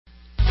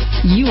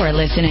You are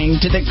listening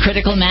to the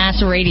Critical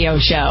Mass Radio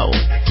Show,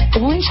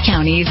 Orange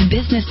County's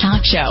business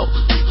talk show,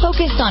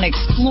 focused on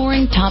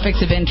exploring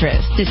topics of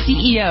interest to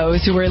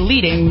CEOs who are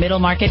leading middle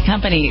market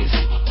companies.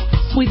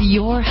 With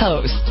your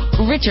host,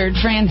 Richard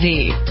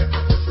Franzi.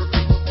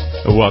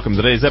 Welcome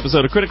to today's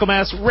episode of Critical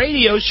Mass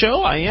Radio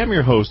Show. I am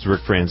your host,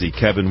 Rick Franzi.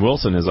 Kevin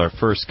Wilson is our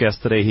first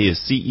guest today. He is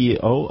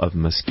CEO of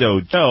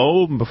Mosquito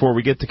Joe. Before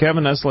we get to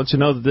Kevin, let's let you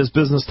know that this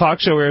business talk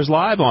show airs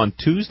live on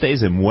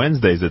Tuesdays and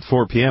Wednesdays at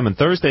 4 p.m. and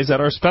Thursdays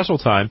at our special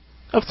time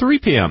of 3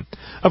 p.m.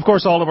 Of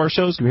course, all of our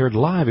shows can be heard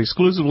live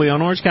exclusively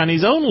on Orange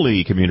County's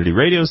only community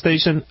radio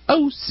station,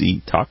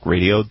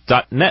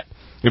 octalkradio.net.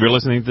 If you're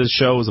listening to this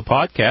show as a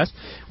podcast,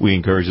 we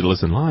encourage you to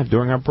listen live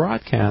during our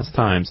broadcast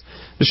times.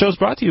 The show is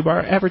brought to you by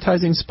our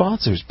advertising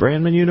sponsors,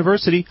 Brandman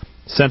University,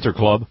 Center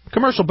Club,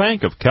 Commercial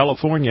Bank of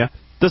California,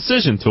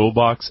 Decision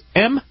Toolbox,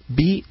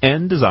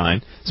 MBN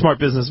Design, Smart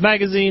Business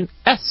Magazine,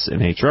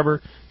 S&H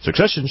Rubber,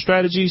 Succession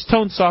Strategies,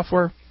 Tone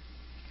Software,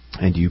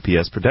 and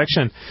UPS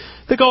Protection.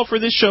 The goal for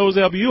this show is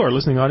to help you, our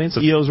listening audience,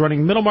 of CEOs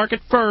running middle market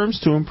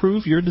firms to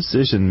improve your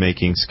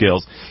decision-making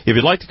skills. If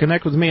you'd like to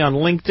connect with me on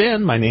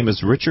LinkedIn, my name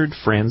is Richard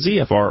Franzi,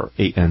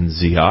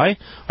 F-R-A-N-Z-I.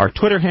 Our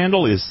Twitter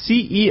handle is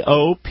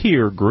CEO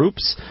Peer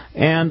Groups.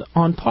 And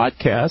on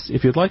podcasts,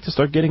 if you'd like to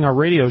start getting our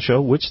radio show,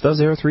 which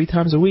does air 3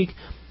 times a week,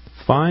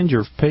 find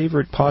your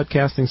favorite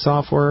podcasting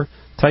software,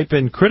 type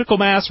in Critical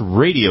Mass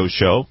Radio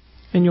Show,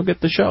 and you'll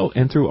get the show.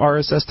 And through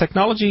RSS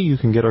technology, you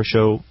can get our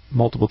show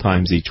multiple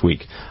times each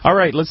week. All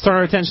right, let's turn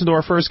our attention to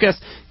our first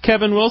guest,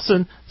 Kevin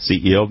Wilson,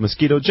 CEO of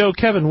Mosquito Joe.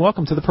 Kevin,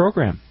 welcome to the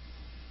program.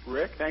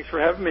 Rick, thanks for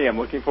having me. I'm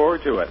looking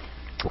forward to it.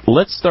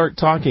 Let's start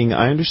talking.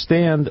 I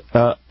understand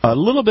a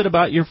little bit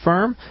about your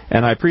firm,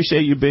 and I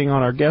appreciate you being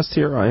on our guest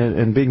here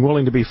and being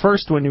willing to be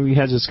first when we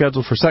had you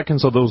scheduled for second.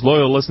 So those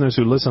loyal listeners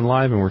who listen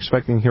live and we're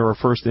expecting to hear our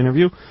first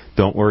interview,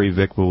 don't worry,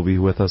 Vic will be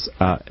with us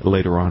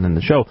later on in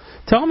the show.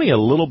 Tell me a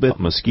little bit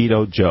about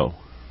Mosquito Joe.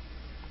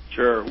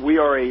 Sure. We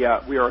are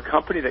a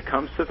company that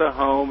comes to the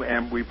home,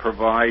 and we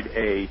provide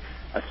a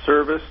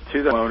service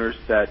to the owners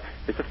that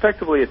it's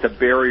a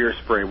barrier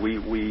spray.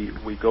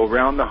 We go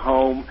around the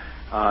home,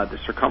 the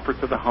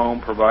circumference of the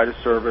home, provide a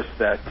service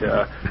that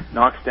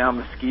knocks down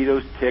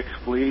mosquitoes, ticks,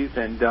 fleas,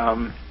 and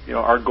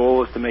our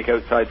goal is to make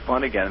outside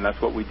fun again, and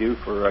that's what we do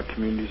for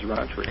communities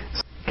around the country.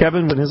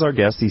 Kevin is our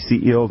guest. He's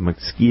CEO of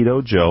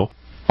Mosquito Joe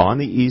on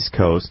the East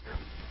Coast.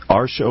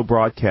 Our show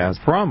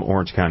broadcasts from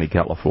Orange County,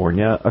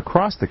 California,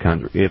 across the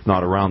country, if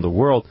not around the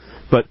world.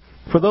 But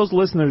for those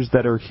listeners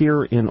that are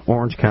here in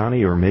Orange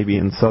County or maybe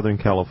in Southern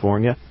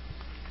California,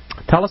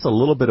 tell us a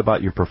little bit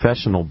about your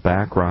professional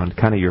background,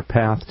 kind of your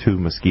path to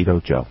Mosquito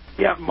Joe.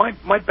 Yeah, my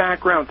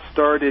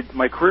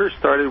career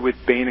started with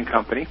Bain &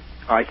 Company.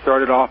 I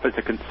started off as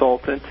a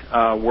consultant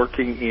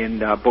working in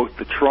both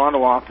the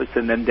Toronto office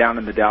and then down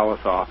in the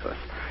Dallas office.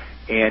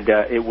 And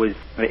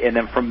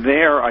then from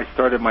there, I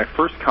started my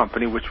first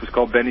company, which was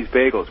called Benny's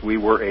Bagels. We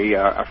were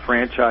a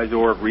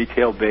franchisor of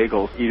retail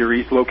bagels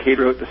eateries located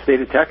throughout the state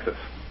of Texas.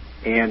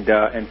 And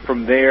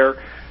from there,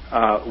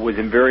 was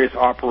in various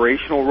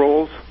operational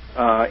roles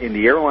in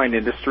the airline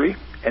industry,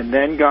 and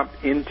then got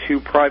into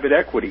private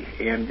equity.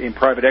 And in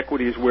private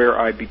equity is where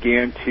I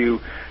began to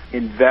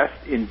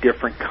invest in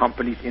different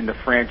companies in the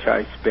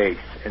franchise space.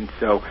 And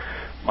so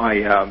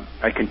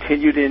I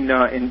continued in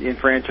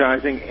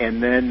franchising,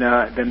 and then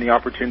the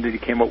opportunity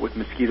came up with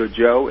Mosquito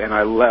Joe, and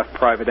I left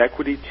private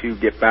equity to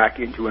get back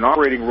into an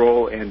operating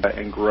role and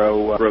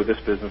grow this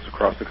business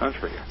across the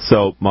country.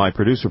 So my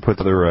producer put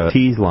together a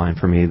tease line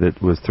for me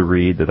that was to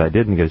read that I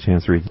didn't get a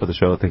chance to read for the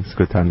show. I think it's a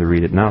good time to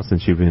read it now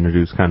since you've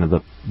introduced kind of the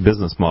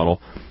business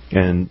model.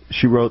 And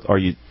she wrote, "Are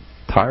you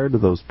tired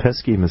of those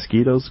pesky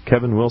mosquitoes?"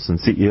 Kevin Wilson,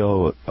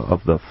 CEO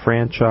of the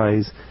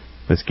franchise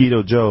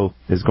Mosquito Joe,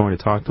 is going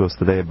to talk to us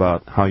today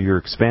about how you're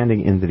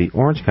expanding into the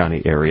Orange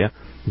County area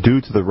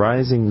due to the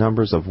rising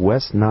numbers of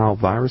West Nile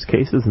virus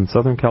cases in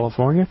Southern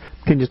California.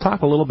 Can you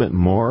talk a little bit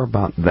more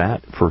about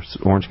that for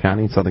Orange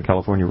County and Southern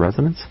California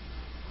residents?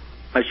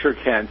 I sure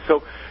can.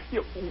 So,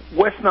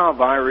 West Nile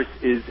virus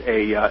is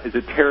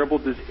a terrible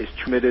disease. It's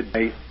transmitted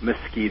by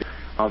mosquito.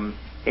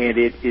 And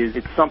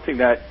it's something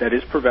that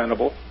is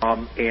preventable.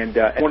 And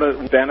one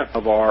of the benefits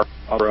of our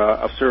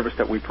service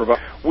that we provide,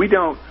 we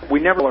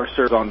never our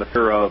service on the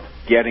fear of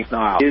getting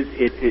Nile.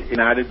 It's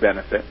an added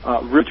benefit.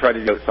 Really try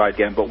to do outside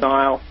again, but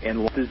Nile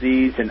and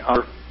disease and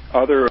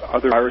other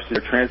viruses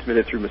that are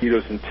transmitted through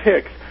mosquitoes and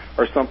ticks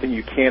are something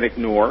you can't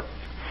ignore.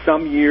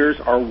 Some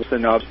years are worse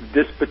than others.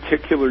 This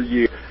particular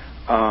year,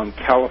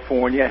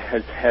 California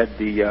has had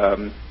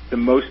the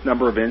most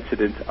number of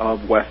incidents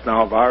of West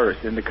Nile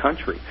virus in the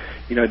country.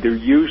 They're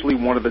usually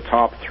one of the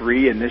top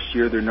 3, and this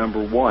year they're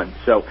number 1.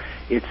 So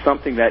it's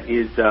something that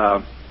is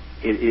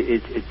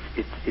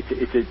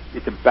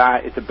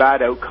it's a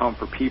bad outcome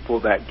for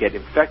people that get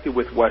infected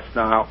with West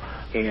Nile,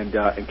 and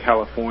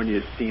California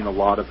is seeing a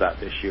lot of that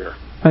this year.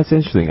 That's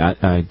interesting.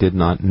 I did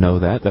not know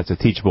that. That's a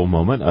teachable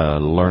moment, a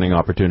learning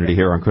opportunity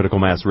here on Critical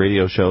Mass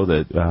Radio Show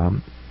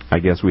that I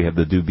guess we have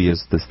the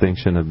dubious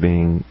distinction of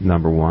being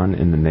number one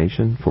in the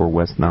nation for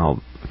West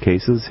Nile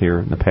cases here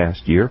in the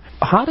past year.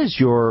 How does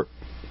your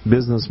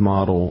business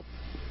model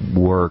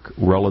work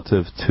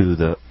relative to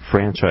the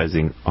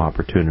franchising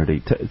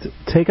opportunity?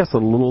 Take us a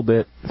little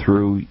bit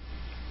through.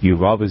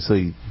 You've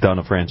obviously done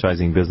a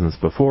franchising business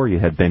before. You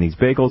had Benny's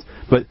Bagels,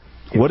 but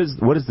what is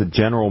the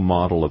general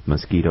model of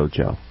Mosquito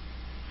Joe?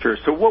 Sure.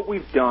 So what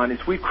we've done is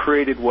we've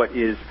created what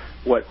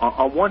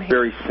on one hand,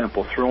 very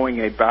simple, throwing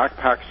a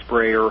backpack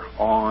sprayer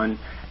on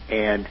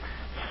and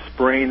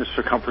spraying the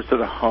circumference of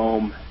the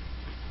home,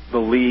 the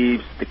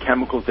leaves, the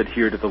chemicals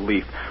adhere to the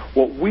leaf.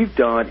 What we've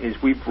done is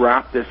we've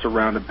wrapped this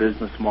around a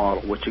business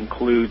model, which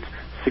includes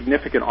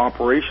significant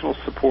operational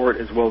support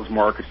as well as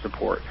market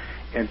support.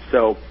 And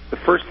so the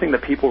first thing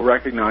that people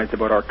recognize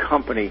about our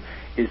company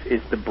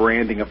is the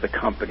branding of the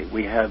company.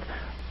 We have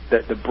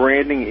the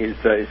branding is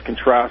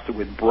contrasted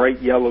with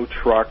bright yellow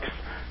trucks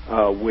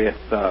with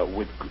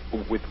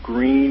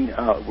green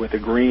with a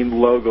green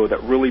logo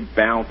that really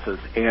bounces.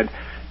 And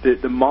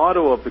the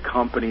motto of the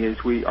company is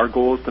our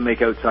goal is to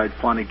make outside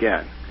fun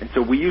again. And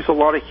so we use a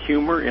lot of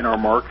humor in our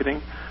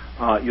marketing.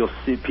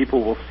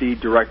 People will see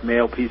direct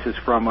mail pieces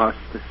from us,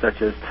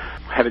 such as,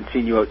 haven't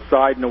seen you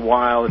outside in a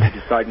while. If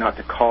you decide not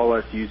to call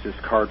us, use this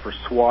card for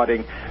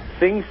swatting.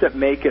 Things that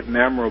make it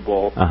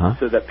memorable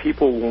so that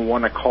people will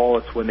want to call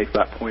us when they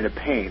feel that point of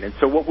pain. And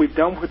so what we've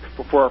done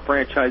for our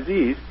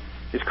franchisees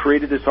is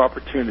created this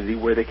opportunity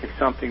where they can do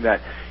something that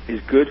is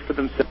good for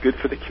themselves, good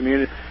for the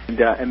community,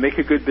 and make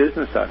a good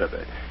business out of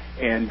it.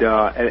 And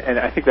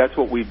I think that's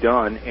what we've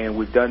done, and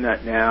we've done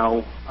that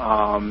now.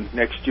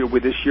 Next year,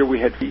 this year we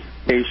had 3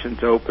 stations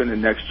open,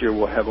 and next year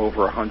we'll have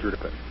over 100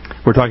 open.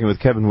 We're talking with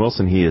Kevin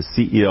Wilson. He is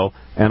CEO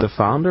and the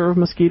founder of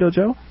Mosquito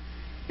Joe.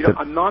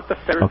 I'm not the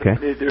founder. Okay.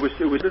 It was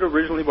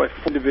originally by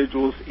 4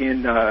 individuals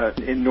in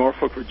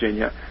Norfolk,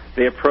 Virginia.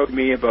 They approached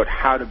me about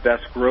how to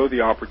best grow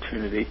the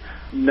opportunity.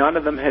 None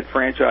of them had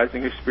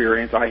franchising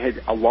experience. I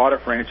had a lot of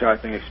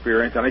franchising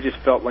experience, and I just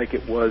felt like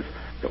it was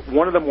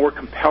one of the more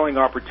compelling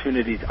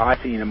opportunities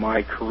I've seen in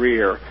my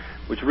career,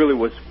 which really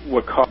was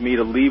what caused me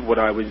to leave what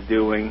I was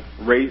doing,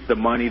 raise the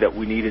money that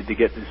we needed to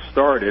get this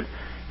started.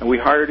 And we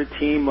hired a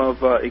team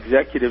of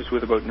executives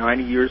with about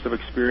 90 years of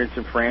experience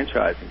in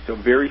franchising, so a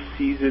very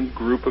seasoned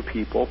group of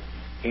people.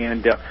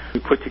 And we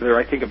put together,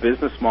 I think, a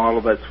business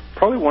model that's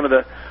probably one of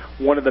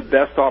the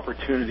best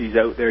opportunities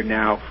out there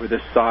now for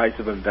this size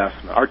of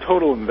investment. Our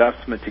total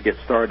investment to get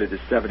started is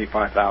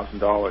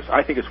 $75,000.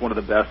 I think it's one of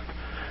the best,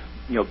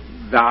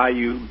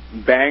 value,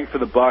 bang for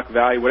the buck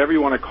value, whatever you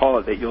want to call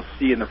it, that you'll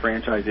see in the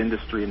franchise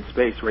industry and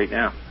space right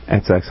now.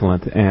 That's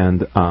excellent.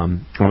 And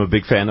I'm a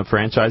big fan of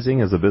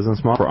franchising as a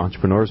business model for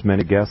entrepreneurs.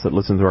 Many guests that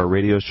listen to our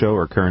radio show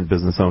are current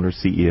business owners,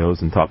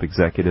 CEOs, and top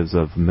executives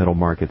of middle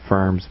market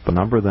firms. A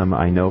number of them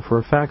I know for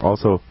a fact.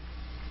 Also,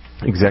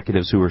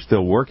 executives who are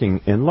still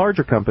working in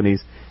larger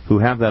companies who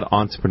have that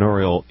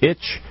entrepreneurial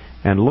itch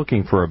and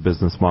looking for a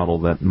business model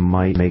that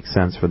might make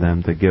sense for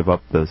them to give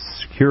up the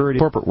security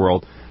corporate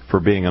world for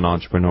being an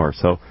entrepreneur.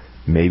 So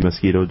maybe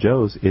Mosquito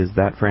Joe's is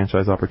that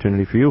franchise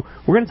opportunity for you.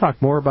 We're going to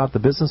talk more about the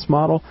business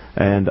model,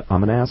 and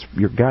I'm going to ask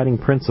your guiding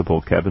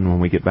principle, Kevin,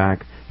 when we get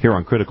back here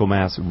on Critical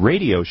Mass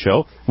Radio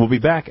Show. We'll be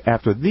back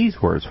after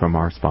these words from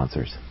our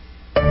sponsors.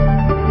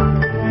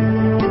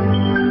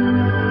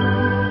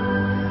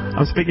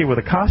 I'm speaking with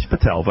Akash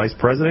Patel, Vice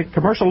President,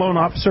 Commercial Loan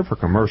Officer for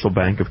Commercial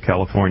Bank of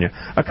California.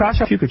 Akash,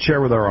 if you could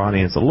share with our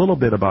audience a little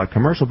bit about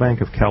Commercial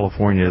Bank of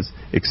California's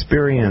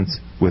experience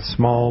with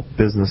small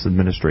business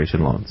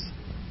administration loans.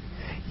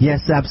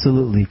 Yes,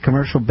 absolutely.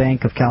 Commercial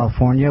Bank of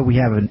California, we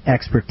have an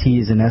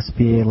expertise in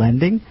SBA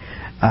lending.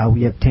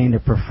 We obtained a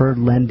preferred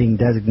lending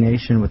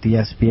designation with the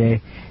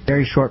SBA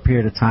very short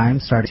period of time,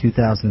 starting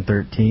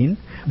 2013.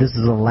 This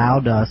has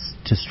allowed us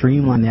to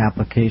streamline the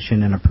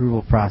application and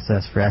approval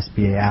process for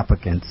SBA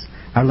applicants.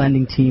 Our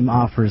lending team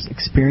offers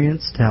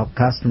experience to help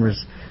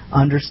customers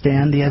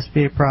understand the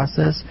SBA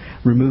process,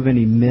 remove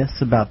any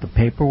myths about the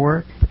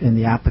paperwork in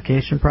the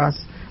application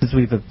process. Since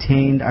we've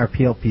obtained our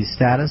PLP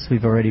status,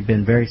 we've already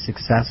been very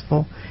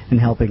successful in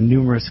helping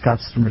numerous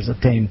customers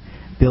obtain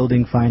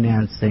building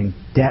financing,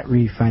 debt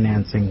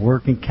refinancing,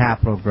 working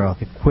capital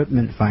growth,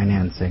 equipment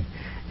financing.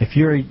 If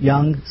you're a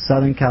young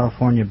Southern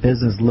California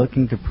business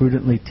looking to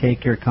prudently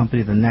take your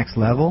company to the next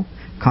level,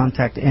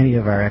 contact any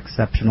of our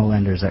exceptional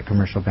lenders at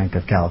Commercial Bank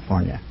of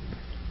California.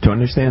 To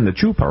understand the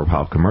true power of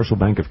how Commercial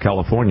Bank of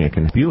California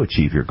can help you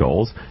achieve your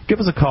goals, give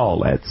us a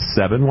call at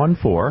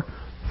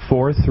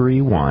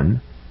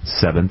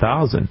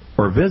 714-431-7000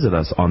 or visit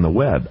us on the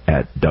web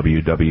at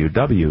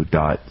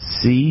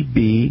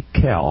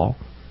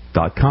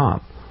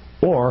www.cbcal.com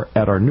or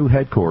at our new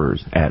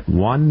headquarters at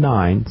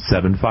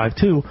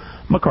 19752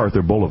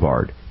 MacArthur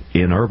Boulevard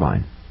in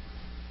Irvine.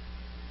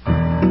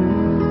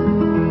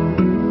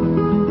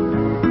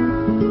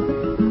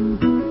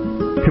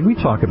 Can we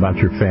talk about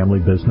your family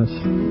business?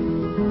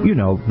 You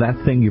know, that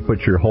thing you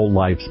put your whole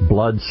life's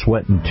blood,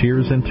 sweat, and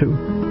tears into?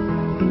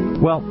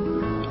 Well,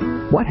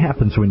 what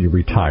happens when you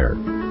retire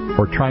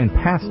or try and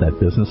pass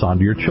that business on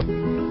to your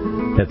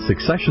children? At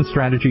Succession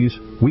Strategies,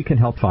 we can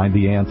help find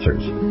the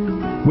answers.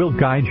 We'll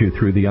guide you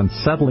through the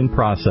unsettling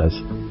process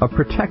of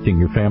protecting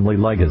your family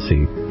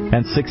legacy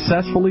and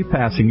successfully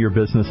passing your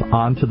business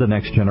on to the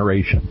next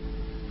generation,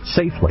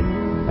 safely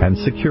and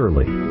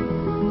securely,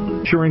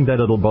 ensuring that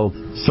it'll both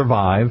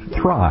survive,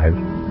 thrive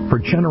for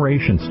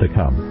generations to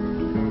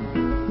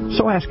come.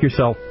 So ask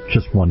yourself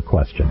just one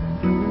question.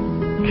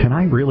 Can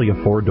I really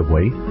afford to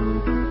wait?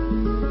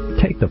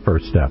 Take the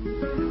first step.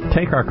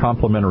 Take our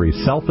complimentary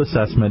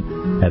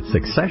self-assessment at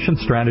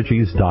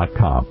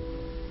successionstrategies.com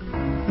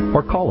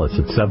or call us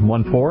at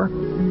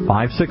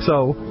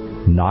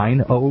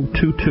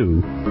 714-560-9022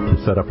 to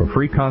set up a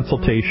free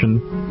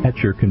consultation at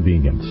your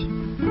convenience.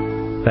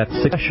 That's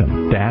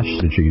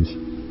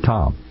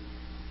succession-strategies.com.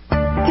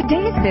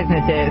 Today's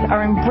businesses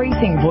are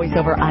embracing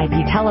voice-over IP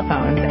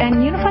telephones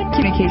and unified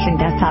communication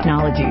desktop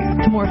technologies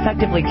to more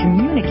effectively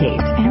communicate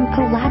and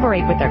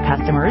collaborate with their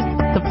customers,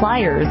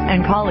 suppliers,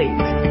 and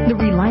colleagues. The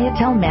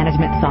Reliatel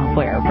management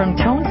software from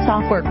Tone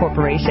Software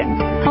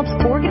Corporation helps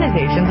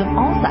organizations of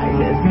all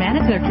sizes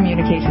manage their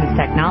communications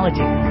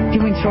technology to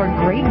ensure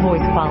great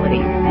voice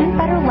quality and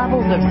better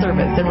levels of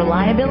service and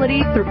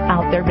reliability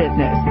throughout their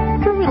business.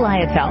 Through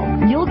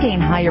Reliatel, you'll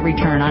gain higher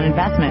return on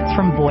investments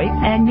from VoIP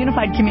and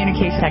unified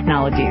communication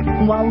technologies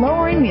while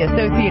lowering the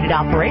associated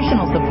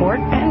operational support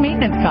and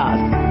maintenance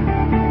costs.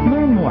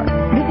 Learn more.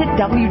 Visit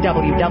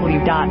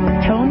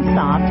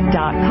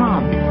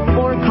www.tonesoft.com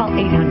or call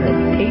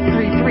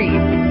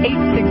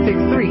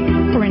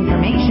 800-833-8663 for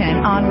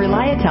information on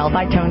Reliatel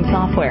by Tone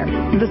Software,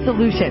 the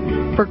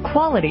solution for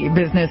quality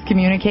business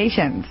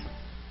communications.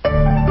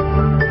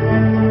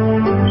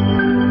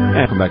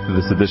 Welcome back to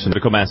this edition of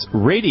Critical Mass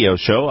Radio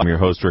Show. I'm your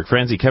host, Rick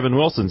Franzi. Kevin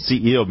Wilson,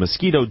 CEO of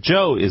Mosquito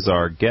Joe, is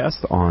our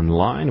guest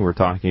online. We're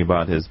talking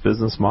about his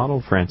business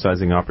model,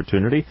 franchising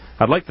opportunity.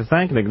 I'd like to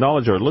thank and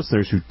acknowledge our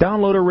listeners who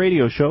download our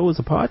radio show as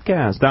a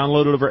podcast.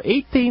 Downloaded over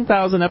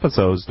 18,000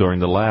 episodes during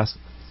the last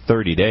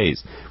 30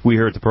 days. We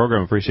here at the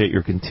program appreciate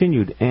your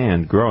continued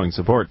and growing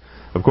support.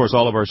 Of course,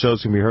 all of our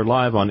shows can be heard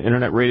live on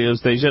internet radio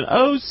station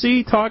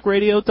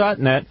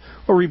octalkradio.net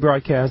or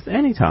rebroadcast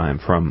anytime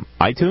from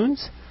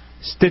iTunes,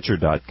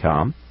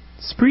 Stitcher.com,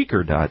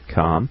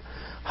 Spreaker.com,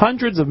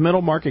 hundreds of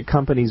middle market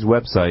companies'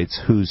 websites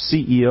whose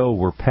CEO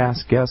were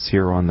past guests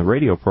here on the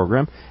radio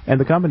program, and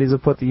the companies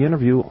have put the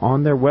interview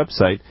on their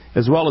website,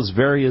 as well as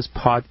various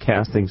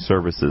podcasting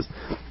services.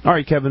 All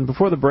right, Kevin,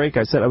 before the break,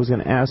 I said I was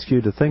going to ask you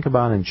to think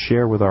about and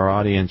share with our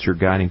audience your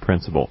guiding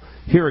principle.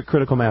 Here at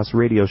Critical Mass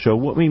Radio Show,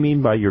 what we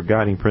mean by your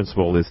guiding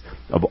principle is,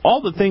 of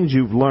all the things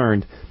you've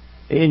learned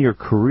in your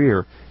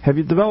career, have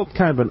you developed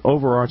kind of an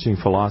overarching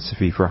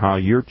philosophy for how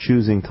you're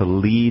choosing to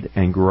lead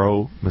and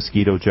grow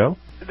Mosquito Joe?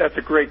 That's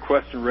a great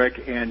question,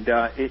 Rick, and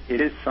it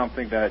is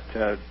something that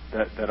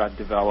I've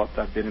developed.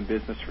 I've been in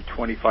business for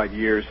 25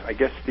 years. I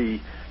guess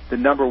the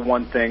number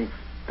one thing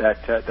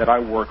that I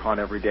work on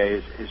every day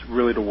is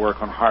really to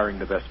work on hiring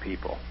the best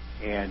people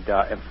and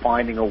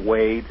finding a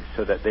way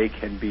so that they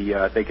can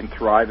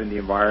thrive in the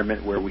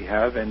environment where we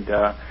have and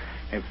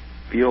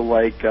feel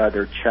like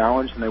they're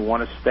challenged and they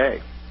want to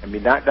stay. I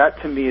mean,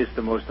 that to me is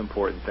the most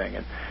important thing.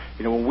 And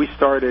you know, when we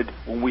started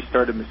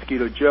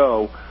Mosquito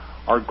Joe,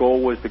 our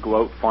goal was to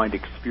go out, find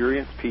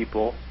experienced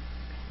people,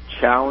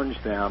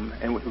 challenge them,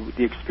 and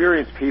the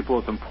experienced people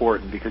is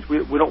important because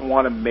we don't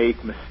want to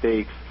make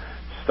mistakes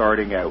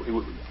starting out.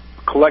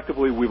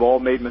 Collectively, we've all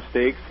made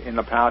mistakes in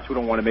the past. We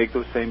don't want to make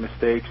those same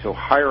mistakes. So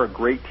hire a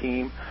great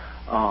team,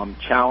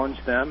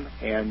 challenge them,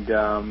 and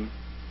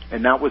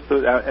that was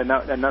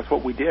and that's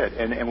what we did.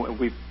 And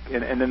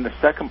then the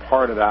second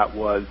part of that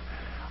was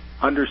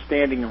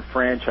understanding and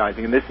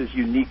franchising, and this is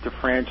unique to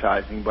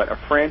franchising, but a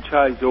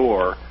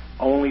franchisor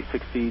only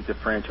succeeds if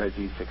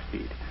franchisees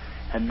succeed.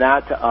 And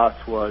that to us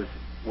was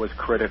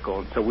critical.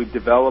 And so we've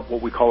developed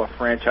what we call a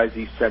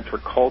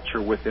franchisee-centric culture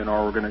within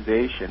our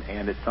organization,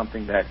 and it's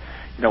something that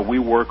we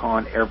work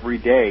on every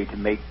day to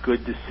make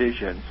good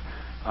decisions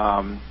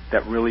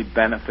that really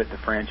benefit the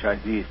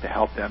franchisees to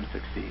help them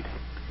succeed.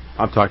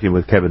 I'm talking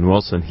with Kevin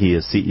Wilson. He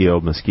is CEO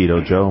of Mosquito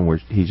Joe,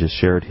 and he just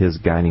shared his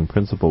guiding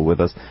principle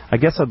with us. I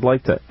guess I'd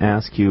like to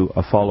ask you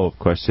a follow-up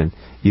question.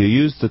 You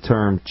used the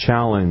term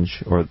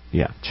challenge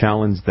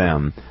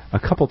them a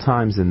couple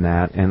times in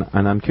that, and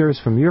I'm curious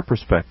from your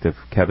perspective,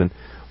 Kevin,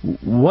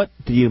 what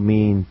do you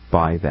mean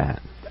by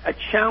that? A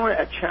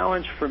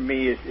challenge for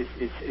me is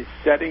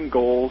setting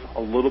goals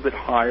a little bit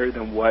higher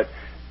than what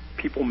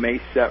people may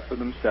set for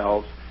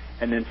themselves,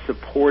 and then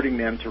supporting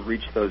them to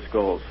reach those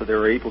goals so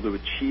they're able to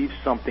achieve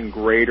something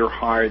greater,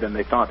 higher than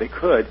they thought they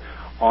could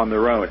on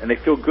their own. And they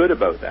feel good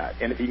about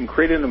that. And if you can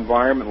create an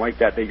environment like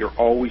that you're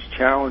always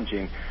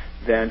challenging,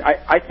 then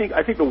I think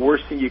the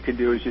worst thing you can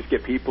do is just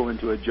get people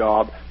into a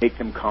job, make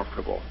them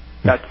comfortable.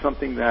 That's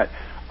something that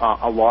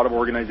a lot of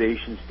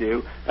organizations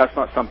do. That's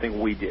not something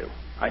we do.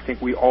 I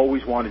think we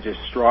always want to just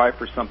strive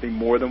for something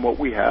more than what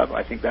we have.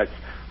 I think that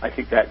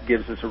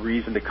gives us a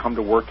reason to come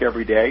to work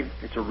every day.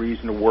 It's a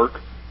reason to work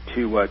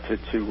to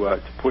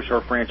push our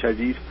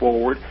franchisees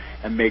forward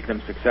and make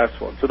them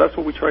successful. And so that's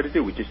what we try to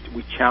do. We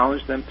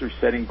challenge them through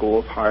setting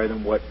goals higher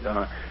than what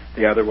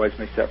they otherwise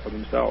may set for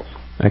themselves.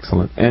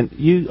 Excellent. And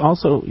you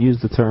also use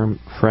the term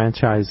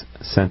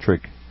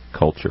franchise-centric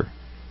culture.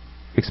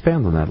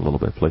 Expand on that a little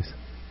bit, please.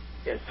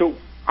 Yeah, so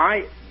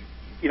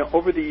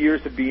over the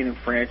years of being in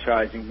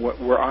franchising,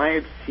 where I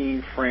have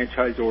seen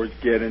franchisors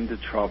get into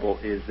trouble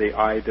is they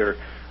either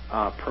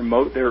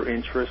promote their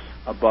interests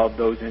above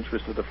those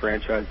interests of the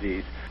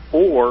franchisees,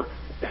 or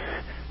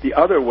the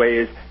other way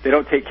is they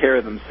don't take care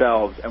of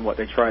themselves, and what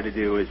they try to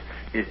do is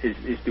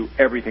do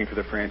everything for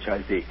the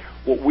franchisee.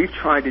 What we've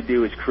tried to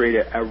do is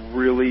create a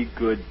really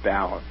good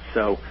balance.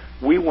 So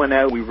we went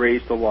out, we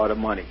raised a lot of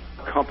money.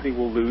 The company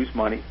will lose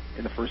money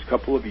in the first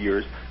couple of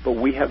years, but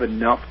we have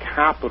enough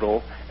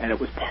capital, and it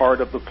was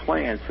part of the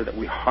plan so that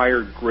we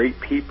hired great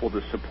people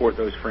to support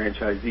those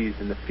franchisees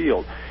in the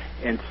field.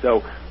 And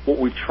so what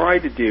we've tried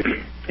to do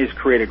is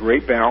create a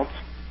great balance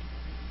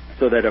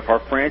so that if our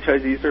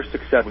franchisees are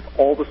successful with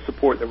all the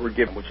support that we're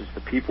given, which is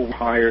the people we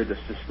hire, the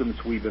systems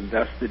we've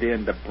invested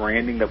in, the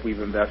branding that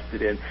we've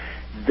invested in,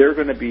 they're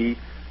going to be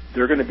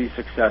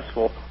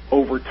successful.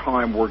 Over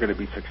time, we're going to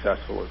be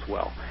successful as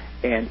well.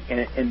 And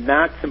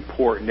that's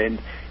important. And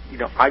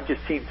I've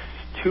just seen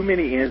too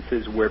many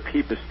instances where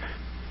people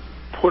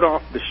put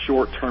off the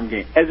short-term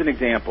gain. As an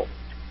example,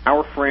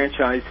 our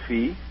franchise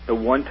fee, the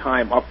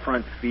one-time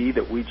upfront fee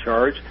that we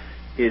charge,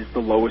 is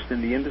the lowest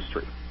in the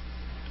industry.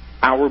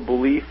 Our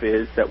belief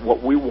is that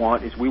what we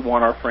want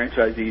our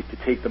franchisees to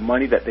take the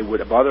money that they would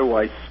have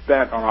otherwise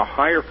spent on a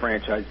higher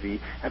franchise fee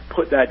and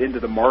put that into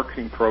the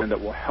marketing program that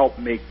will help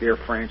make their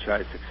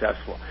franchise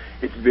successful.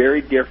 It's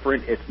very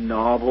different, it's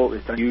novel,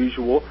 it's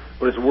unusual,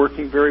 but it's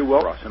working very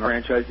well for us, and our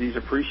franchisees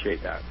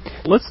appreciate that.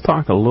 Let's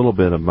talk a little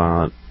bit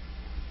about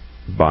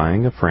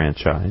buying a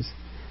franchise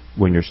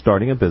when you're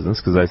starting a business,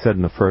 because I said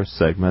in the first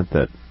segment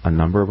that a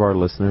number of our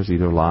listeners,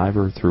 either live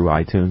or through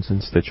iTunes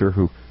and Stitcher,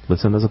 who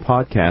listen as a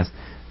podcast,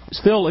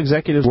 still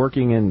executives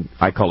working in,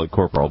 I call it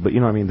corporate, but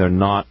they're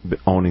not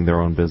owning their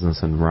own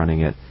business and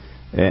running it.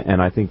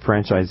 And I think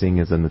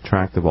franchising is an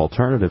attractive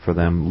alternative for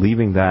them,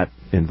 leaving that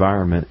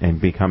environment and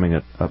becoming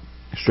a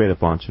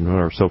straight-up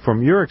entrepreneur. So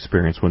from your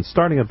experience, when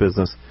starting a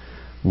business,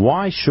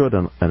 why should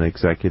an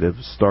executive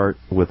start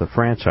with a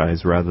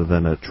franchise rather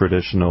than a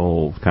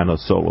traditional kind of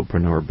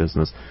solopreneur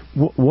business?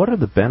 What are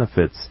the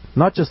benefits,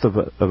 not just of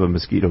a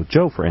Mosquito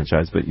Joe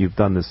franchise, but you've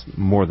done this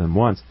more than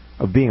once,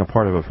 of being a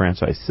part of a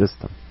franchise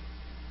system?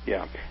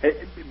 Yeah.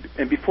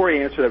 And before I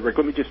answer that, Rick,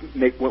 let me just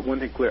make one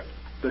thing clear.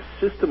 The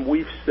system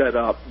we've set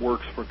up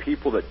works for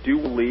people that do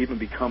leave and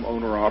become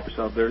owner-operators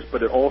of theirs,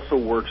 but it also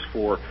works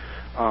for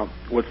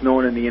what's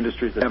known in the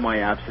industry as a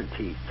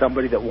semi-absentee,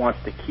 somebody that wants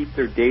to keep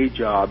their day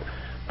job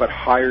but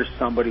hires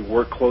somebody,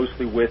 work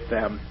closely with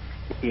them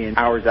in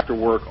hours after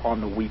work on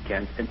the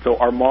weekends. And so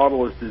our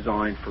model is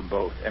designed for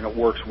both, and it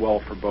works well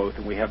for both,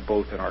 and we have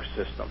both in our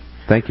system.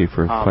 Thank you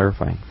for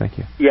clarifying. Thank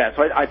you. Yeah,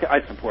 so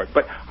I support it.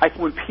 But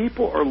when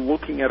people are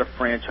looking at a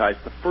franchise,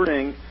 the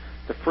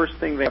first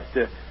thing they have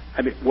to,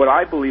 what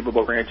I believe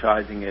about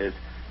franchising is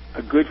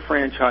a good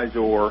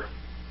franchisor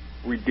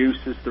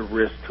reduces the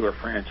risk to a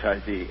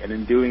franchisee, and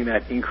in doing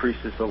that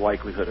increases the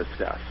likelihood of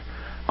success.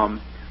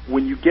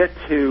 When you get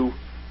to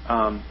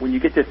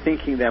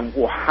thinking then,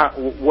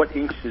 what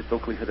increases the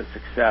likelihood of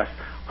success,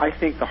 I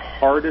think the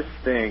hardest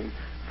thing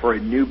for a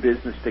new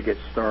business to get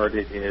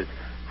started is,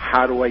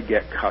 how do I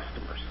get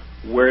customers?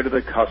 Where do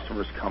the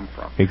customers come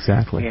from?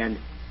 Exactly. And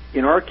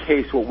in our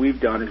case, what we've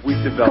done is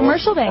we've developed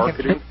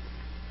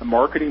a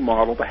marketing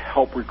model to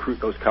help recruit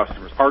those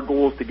customers. Our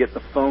goal is to get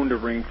the phone to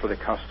ring for the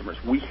customers.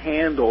 We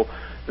handle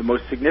the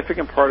most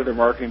significant part of their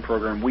marketing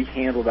program. We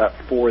handle that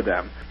for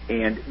them.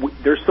 And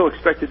they're still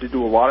expected to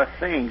do a lot of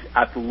things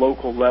at the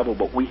local level,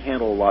 but we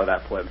handle a lot of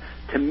that for them.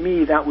 To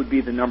me, that would be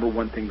the number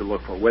one thing to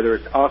look for, whether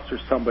it's us or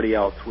somebody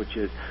else, which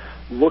is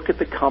look at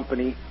the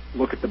company,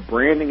 look at the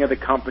branding of the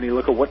company,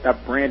 look at what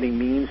that branding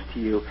means to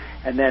you,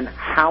 and then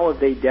how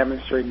have they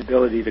demonstrated the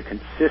ability to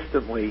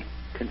consistently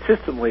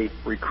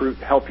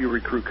help you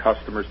recruit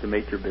customers to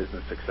make your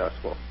business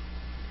successful.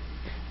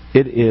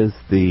 It is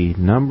the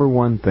number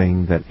one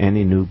thing that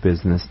any new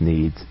business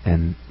needs,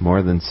 and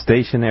more than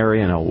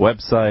stationery and a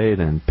website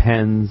and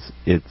pens,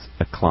 it's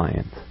a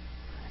client.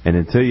 And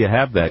until you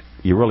have that,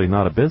 you're really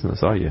not a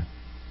business, are you?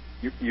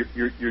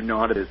 You're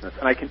not a business.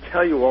 And I can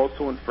tell you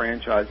also in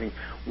franchising,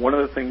 one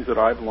of the things that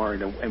I've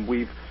learned, and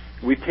we've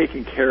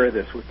taken care of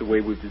this with the way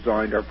we've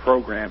designed our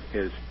program,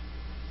 is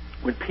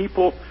when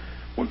people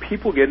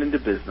get into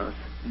business,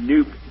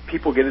 new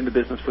people get into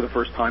business for the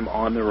first time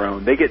on their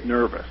own, they get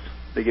nervous.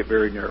 They get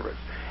very nervous.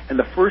 And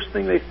the first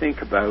thing they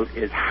think about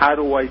is, how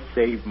do I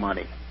save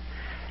money?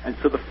 And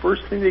so the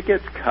first thing that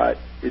gets cut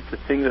is the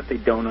thing that they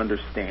don't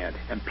understand.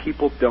 And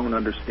people don't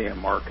understand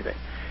marketing.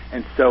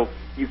 And so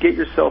you get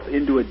yourself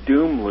into a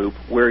doom loop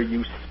where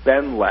you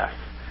spend less,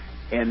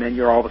 and then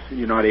you're all of a sudden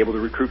you're not able to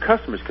recruit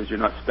customers because you're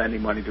not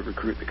spending money to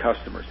recruit the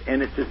customers.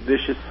 And it's this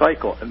vicious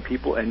cycle, and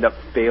people end up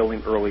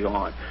failing early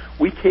on.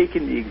 We've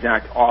taken the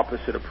exact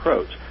opposite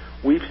approach.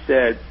 We've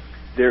said,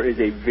 there is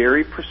a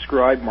very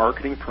prescribed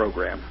marketing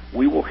program.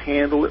 We will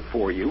handle it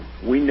for you.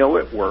 We know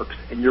it works,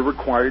 and you're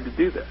required to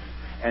do this.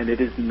 And it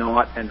is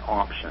not an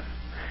option.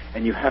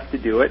 and you have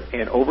to do it.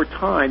 And over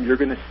time, you're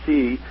going to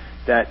see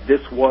that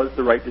this was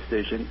the right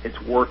decision. It's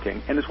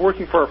working, and it's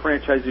working for our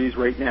franchisees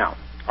right now.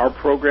 Our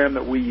program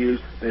that we use,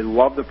 they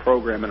love the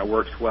program, and it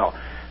works well.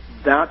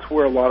 That's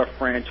where a lot of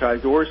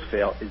franchisors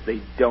fail, is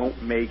they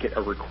don't make it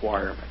a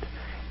requirement.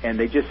 And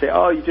they just say,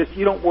 oh,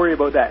 you don't worry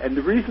about that. And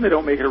the reason they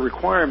don't make it a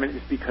requirement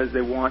is because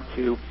they want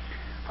to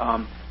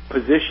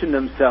position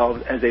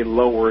themselves as a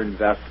lower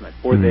investment,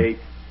 or they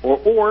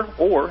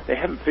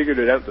haven't figured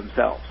it out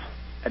themselves.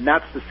 And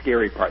that's the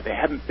scary part. They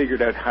haven't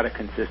figured out how to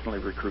consistently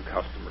recruit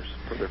customers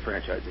for their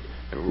franchisees.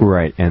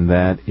 Right, and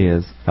that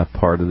is a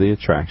part of the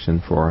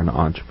attraction for an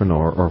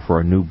entrepreneur or for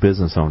a new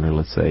business owner,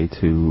 let's say,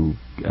 to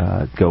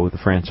go with a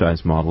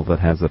franchise model that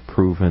has a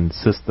proven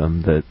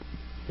system that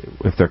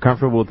if they're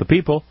comfortable with the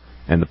people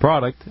and the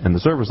product and the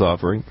service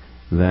offering,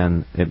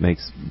 then it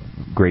makes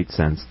great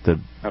sense to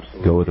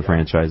go with a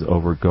franchise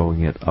over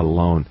going it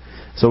alone.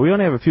 So we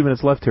only have a few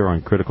minutes left here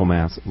on Critical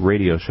Mass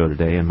Radio Show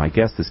today, and my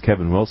guest is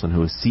Kevin Wilson,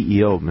 who is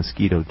CEO of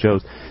Mosquito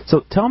Joe's.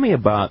 So tell me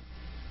about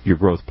your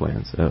growth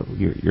plans.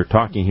 You're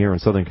talking here in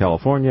Southern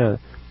California.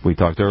 We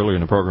talked earlier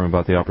in the program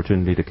about the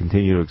opportunity to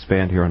continue to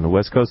expand here on the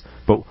West Coast,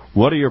 but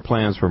what are your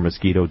plans for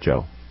Mosquito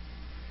Joe?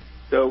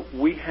 So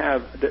we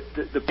have,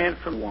 the plan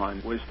for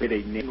one was to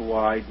create a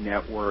nationwide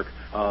network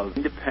of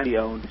independently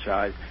owned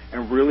franchise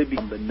and really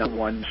become the number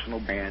one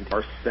national brand,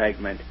 our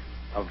segment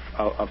of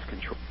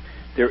control.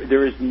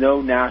 There is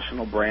no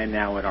national brand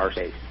now in our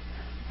space.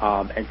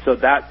 And so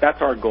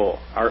that's our goal.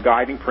 Our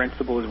guiding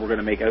principle is we're going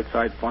to make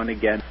outside fund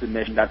against the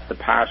mission. That's the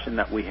passion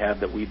that we have,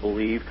 that we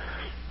believe,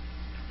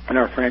 and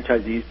our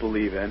franchisees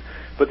believe in.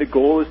 But the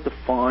goal is to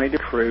find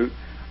and recruit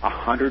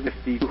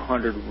 150,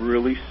 200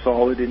 really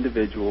solid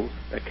individuals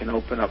that can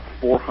open up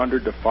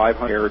 400 to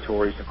 500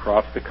 territories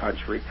across the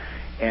country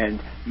and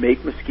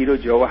make Mosquito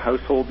Joe a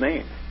household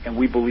name. And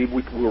we believe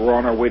we're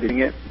on our way to doing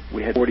it.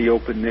 We had 40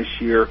 open this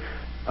year.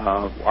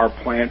 Our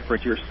plan for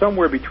this year is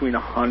somewhere between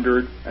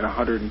 100 and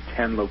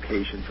 110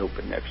 locations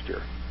open next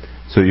year.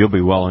 So you'll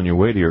be well on your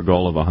way to your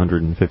goal of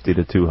 150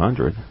 to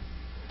 200.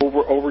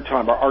 Over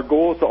time. Our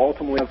goal is to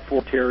ultimately have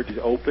 4 territories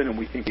open, and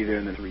we think we'll be there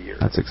in the 3 years.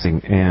 That's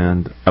exciting.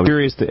 And I'm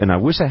curious, and I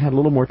wish I had a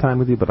little more time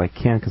with you, but I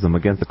can't because I'm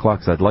against the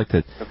clock, so I'd like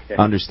to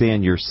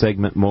understand your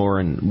segment more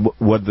and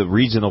what the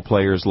regional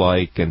players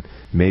like, and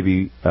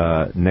maybe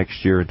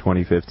next year in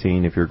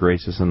 2015, if you're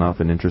gracious enough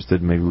and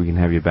interested, maybe we can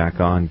have you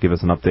back on, give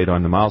us an update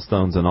on the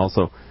milestones, and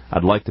also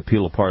I'd like to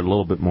peel apart a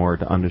little bit more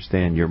to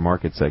understand your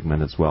market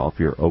segment as well, if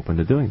you're open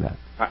to doing that.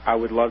 I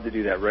would love to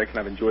do that, Rick, and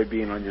I've enjoyed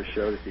being on your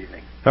show this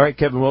evening. All right,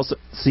 Kevin Wilson,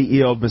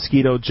 CEO of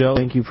Mosquito Joe,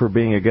 thank you for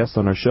being a guest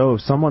on our show.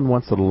 If someone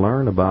wants to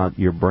learn about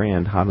your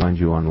brand, how to find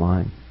you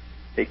online?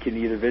 They can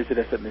either visit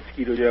us at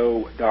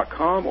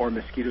MosquitoJoe.com or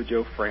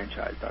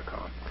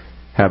MosquitoJoeFranchise.com.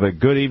 Have a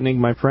good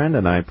evening, my friend,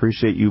 and I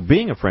appreciate you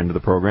being a friend of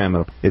the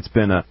program. It's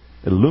been an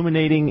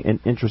illuminating and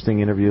interesting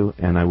interview,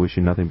 and I wish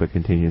you nothing but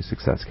continued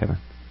success, Kevin.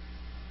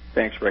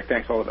 Thanks, Rick.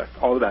 Thanks. All the best.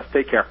 All the best.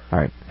 Take care. All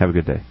right. Have a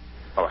good day.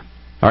 Bye-bye.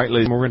 All right,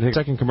 ladies, we're going to take a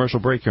second commercial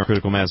break here on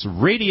Critical Mass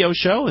Radio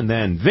Show, and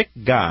then Vic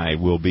Guy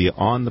will be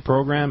on the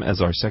program as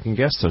our second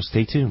guest, so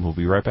stay tuned. We'll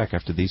be right back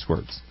after these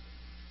words.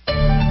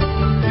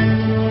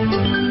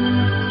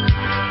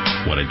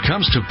 When it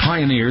comes to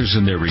pioneers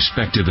in their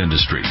respective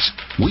industries,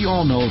 we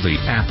all know the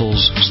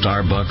Apples,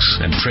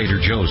 Starbucks, and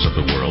Trader Joe's of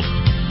the world.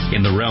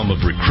 In the realm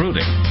of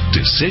recruiting,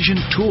 Decision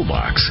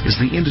Toolbox is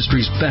the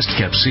industry's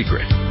best-kept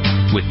secret.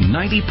 With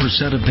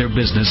 90% of their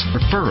business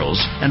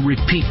referrals and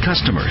repeat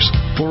customers.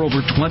 For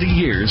over 20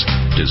 years,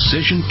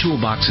 Decision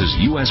Toolbox's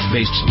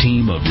U.S.-based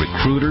team of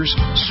recruiters,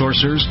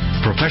 sourcers,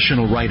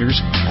 professional writers,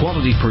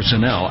 quality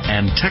personnel,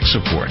 and tech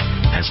support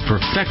has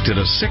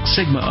perfected a Six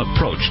Sigma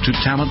approach to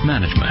talent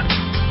management.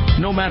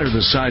 No matter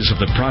the size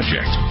of the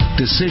project,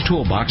 Decision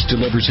Toolbox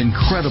delivers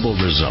incredible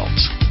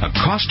results. A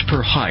cost per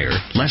hire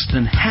less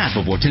than half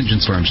of what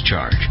engine firms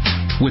charge,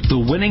 with the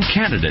winning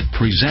candidate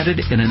presented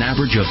in an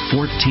average of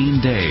 14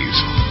 days,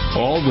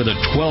 all with a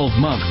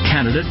 12-month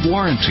candidate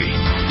warranty.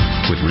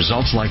 With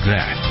results like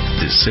that,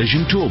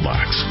 Decision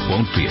Toolbox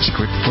won't be a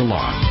secret for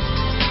long.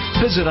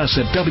 Visit us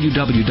at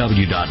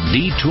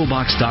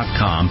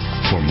www.dtoolbox.com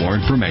for more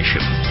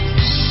information.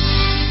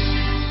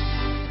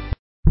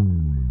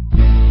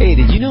 Hey,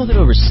 did you know that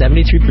over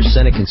 73%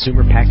 of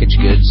consumer packaged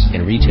goods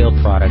and retail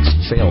products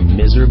fail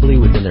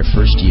miserably within their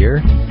first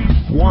year?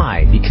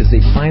 Why? Because they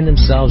find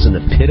themselves in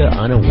the pit of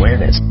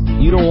unawareness.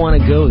 You don't want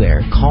to go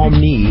there. Call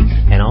me,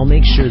 and I'll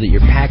make sure that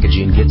your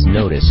packaging gets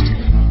noticed.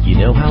 You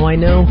know how I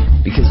know?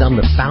 Because I'm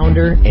the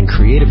founder and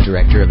creative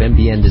director of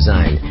MBN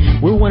Design.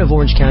 We're one of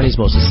Orange County's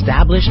most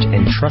established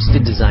and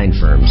trusted design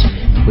firms.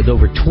 With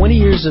over 20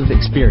 years of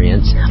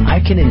experience, I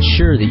can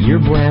ensure that your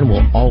brand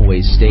will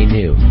always stay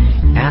new.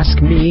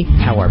 Ask me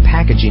how our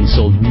packaging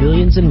sold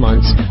millions in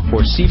months,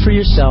 or see for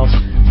yourself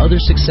other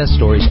success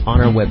stories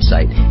on our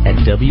website at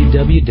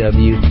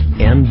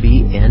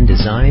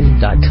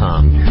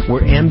www.mbndesign.com.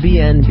 We're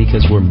MBN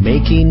because we're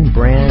making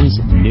brands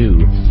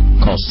new.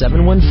 Call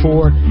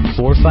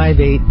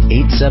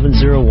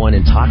 714-458-8701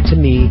 and talk to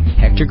me,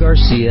 Hector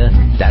Garcia.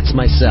 That's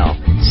my cell,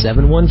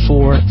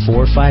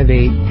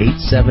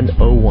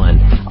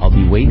 714-458-8701. I'll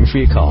be waiting for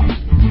your call.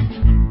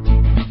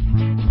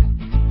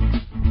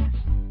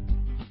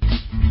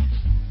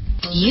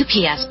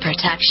 UPS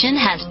Protection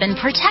has been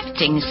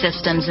protecting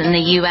systems in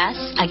the U.S.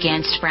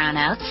 against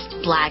brownouts,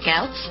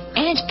 blackouts,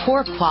 and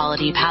poor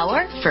quality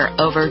power for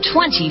over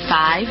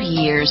 25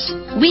 years.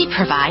 We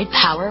provide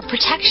power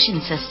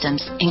protection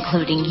systems,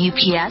 including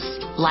UPS,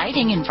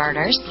 lighting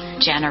inverters,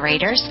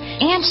 generators,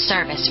 and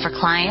service for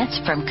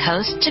clients from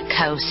coast to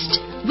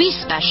coast. We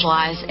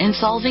specialize in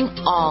solving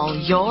all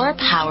your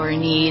power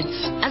needs.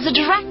 As a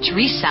direct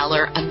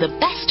reseller of the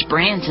best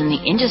brands in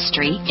the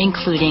industry,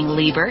 including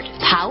Liebert,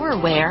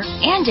 PowerWare,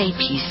 and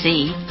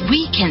APC,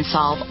 we can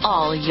solve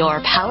all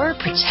your power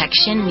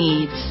protection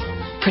needs.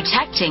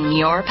 Protecting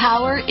your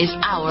power is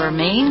our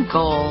main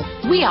goal.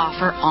 We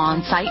offer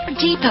on-site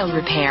depot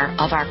repair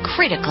of our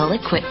critical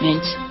equipment.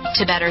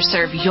 To better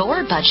serve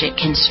your budget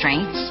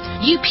constraints,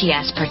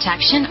 UPS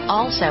Protection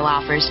also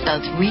offers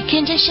both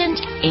reconditioned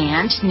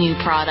and new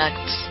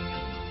products.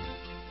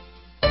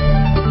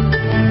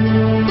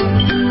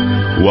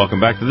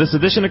 Welcome back to this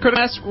edition of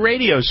Critical Mass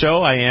Radio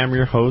Show. I am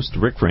your host,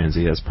 Rick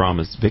Franzi. As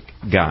promised, Vic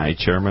Guy,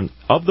 chairman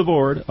of the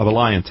board of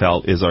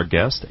Alliantel, is our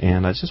guest.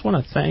 And I just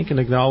want to thank and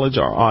acknowledge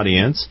our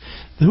audience,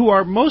 who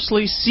are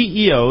mostly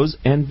CEOs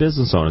and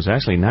business owners.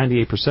 Actually,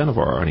 98% of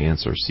our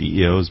audience are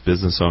CEOs,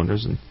 business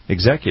owners, and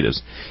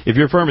executives. If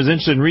your firm is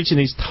interested in reaching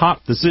these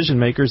top decision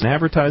makers,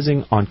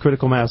 advertising on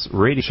Critical Mass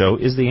Radio Show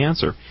is the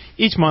answer.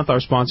 Each month, our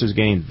sponsors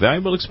gain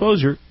valuable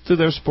exposure through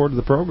their support of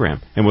the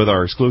program. And with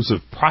our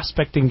exclusive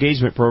prospect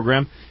engagement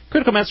program,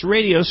 Critical Mass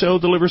Radio Show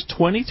delivers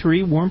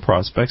 23 warm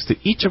prospects to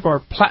each of our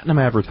platinum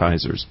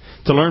advertisers.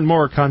 To learn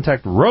more,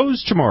 contact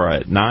Rose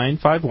Chamora at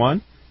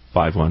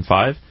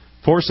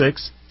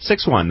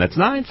 951-515-4661. That's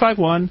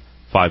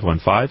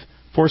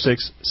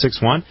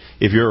 951-515-4661.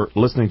 If you're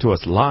listening to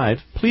us live,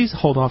 please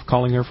hold off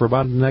calling her for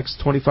about the next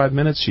 25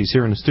 minutes. She's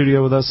here in the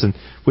studio with us, and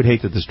we'd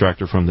hate to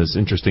distract her from this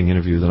interesting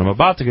interview that I'm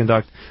about to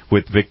conduct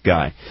with Vic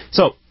Guy.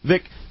 So,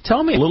 Vic,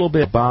 tell me a little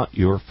bit about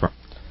your firm.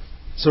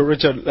 So,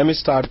 Richard, let me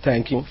start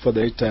thanking you for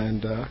it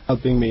and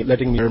letting me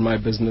share my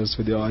business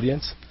with the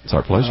audience. It's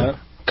our pleasure.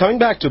 Coming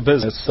back to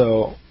business,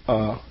 so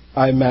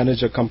I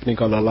manage a company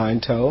called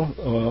Alliantel.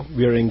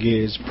 We are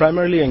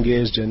primarily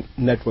engaged in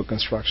network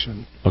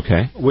construction.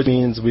 Okay. Which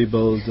means we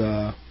build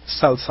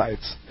cell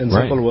sites. In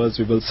simple words,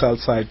 we build cell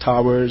site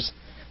towers,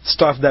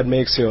 stuff that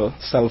makes your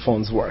cell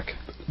phones work.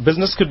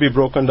 Business could be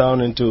broken down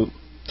into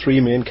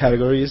three main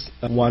categories.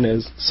 One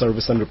is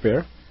service and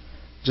repair,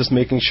 just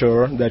making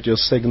sure that your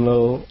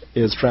signal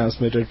is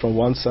transmitted from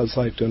one cell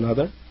site to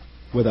another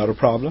without a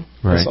problem.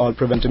 Right. It's all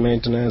preventive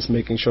maintenance,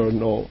 making sure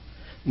no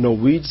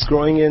weeds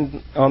growing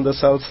in on the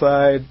cell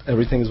site,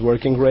 everything is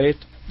working great.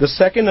 The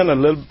second and a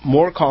little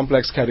more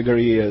complex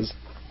category is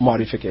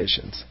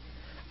modifications.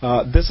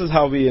 This is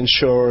how we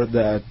ensure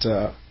that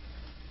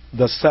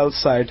the cell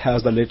site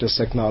has the latest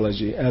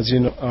technology. As you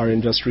know, our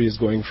industry is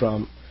going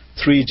from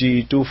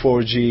 3G to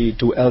 4G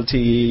to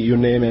LTE, you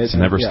name it. It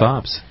never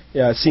stops.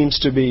 Yeah, it seems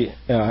to be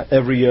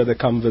every year they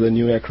come with a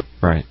new aircraft.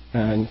 Right.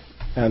 And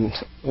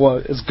well,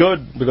 it's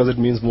good because it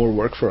means more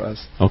work for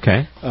us.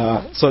 Okay.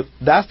 So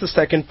that's the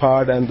second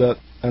part, and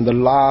the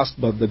last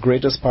but the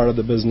greatest part of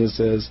the business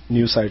is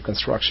new site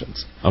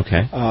constructions.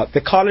 Okay.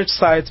 They call it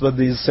sites, but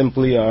these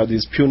simply are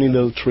these puny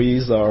little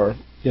trees or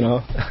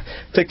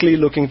thickly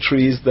looking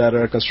trees that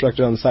are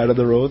constructed on the side of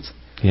the roads.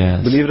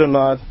 Yes. Believe it or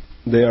not,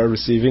 they are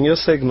receiving your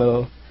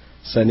signal,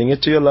 sending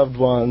it to your loved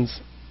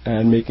ones,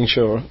 and making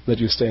sure that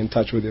you stay in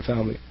touch with your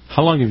family.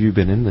 How long have you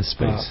been in this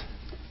space?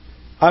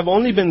 I've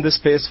only been in this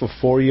space for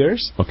 4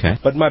 years. Okay.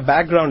 But my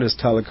background is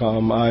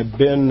telecom. I've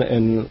been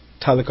in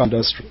telecom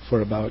industry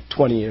for about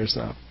 20 years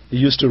now. I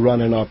used to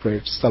run and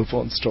operate cell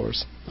phone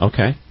stores.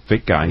 Okay.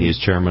 Vic Guy, he is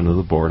chairman of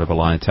the board of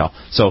Alliantel.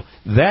 So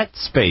that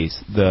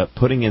space, the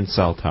putting in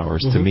cell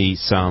towers, to me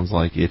sounds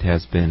like it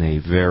has been a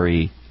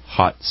very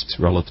hot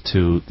relative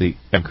to the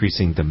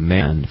increasing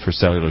demand for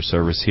cellular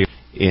service here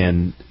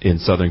in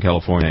Southern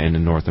California and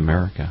in North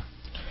America.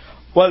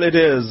 Well, it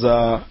is,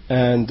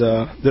 and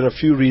there are a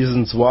few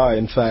reasons why.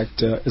 In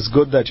fact, it's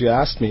good that you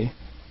asked me.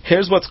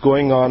 Here's what's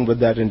going on with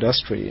that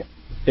industry.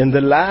 In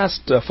the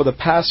for the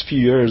past few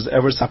years,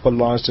 ever since Apple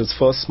launched its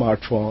first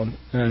smartphone,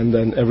 and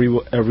then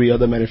every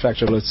other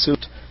manufacturer followed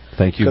suit.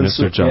 Thank you,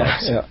 Mr.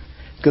 Jobs. Yeah.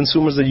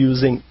 Consumers are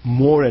using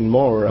more and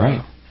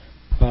more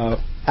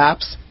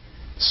apps,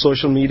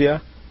 social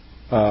media,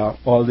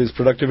 all these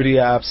productivity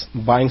apps,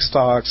 buying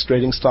stocks,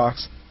 trading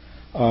stocks.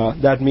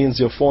 That means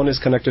your phone is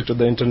connected to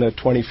the internet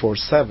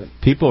 24/7.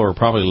 People are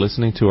probably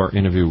listening to our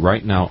interview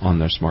right now on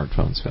their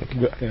smartphones, Vic.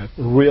 Yeah,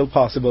 real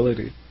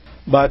possibility.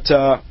 But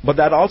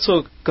that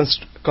also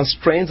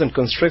constrains and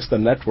constricts the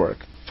network.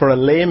 for a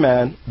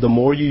layman, the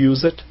more you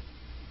use it,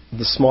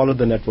 the smaller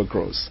the network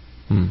grows.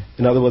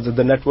 In other words, if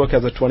the network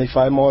has a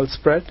 25-mile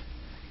spread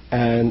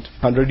and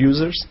 100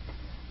 users,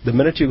 the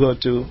minute you go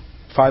to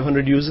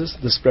 500 users,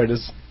 the spread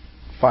is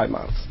 5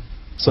 miles.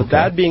 So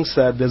that being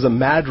said, there's a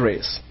mad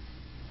race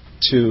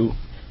to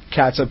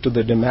catch up to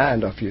the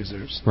demand of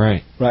users.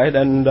 Right. Right?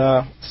 And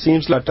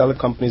seems like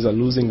telecompanies are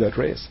losing that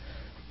race.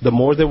 The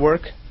more they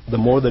work, the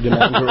more the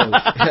demand grows.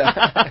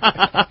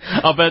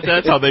 I'll bet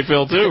that's how they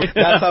feel too.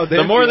 That's how they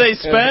the more feel. They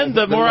spend,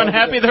 the more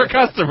unhappy their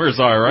customers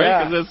are,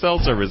 right? Because the cell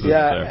service isn't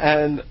there.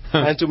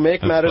 And to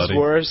make matters funny.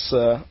 worse,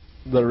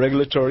 the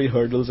regulatory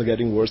hurdles are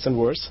getting worse and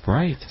worse.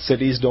 Right.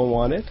 Cities don't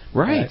want it.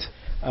 Right.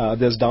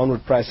 There's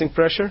downward pricing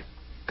pressure.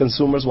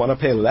 Consumers want to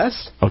pay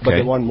less, but Okay.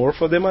 they want more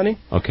for their money.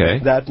 Okay.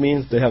 That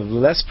means they have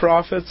less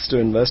profits to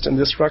invest in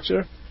this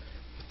structure,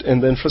 in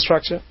the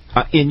infrastructure.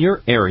 In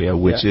your area,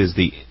 which is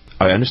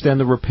I understand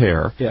the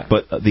repair,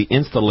 but the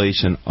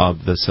installation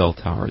of the cell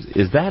towers,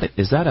 is that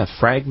a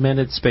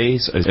fragmented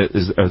space?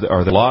 Are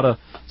there a lot of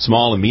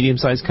small and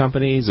medium-sized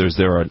companies? Or is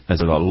there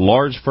a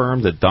large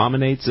firm that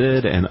dominates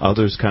it and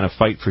others kind of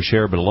fight for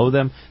share below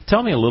them?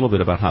 Tell me a little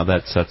bit about how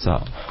that sets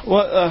up.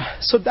 Well,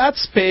 so that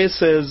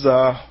space is...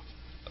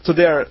 So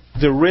there are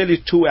really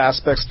two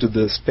aspects to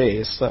this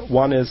space.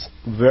 One is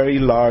very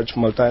large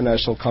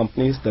multinational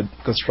companies that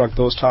construct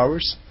those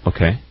towers.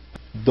 Okay.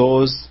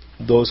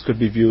 Those could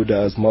be viewed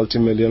as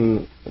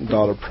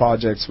multi-million-dollar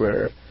projects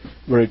where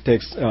it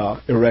takes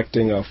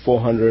erecting a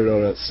 400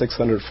 or a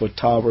 600-foot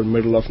tower in the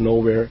middle of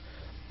nowhere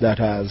that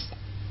has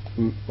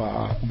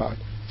about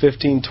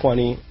 15,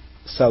 20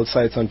 cell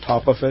sites on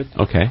top of it.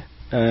 Okay.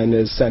 And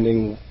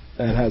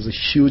has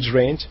a huge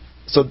range.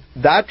 So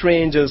that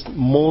range is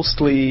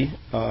mostly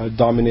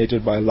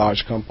dominated by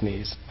large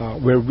companies.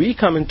 Where we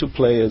come into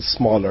play is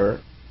smaller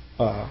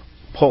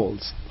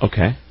poles.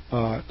 Okay.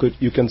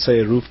 You can say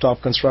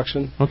rooftop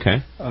construction.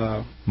 Okay.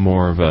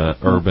 More of a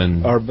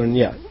urban...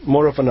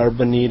 More of an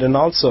urban need. And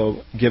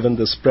also, given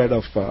the spread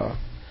of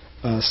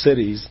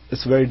cities,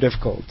 it's very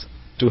difficult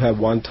to have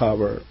one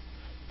tower,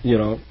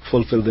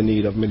 fulfill the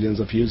need of millions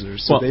of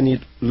users. So they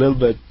need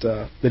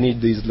they need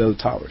these little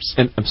towers.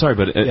 And I'm sorry,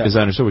 but as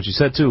I understood what you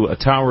said, too, a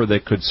tower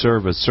that could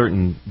serve a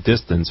certain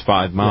distance,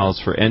 5 miles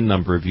for N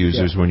number of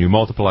users, when you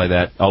multiply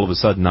that, all of a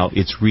sudden now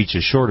its reach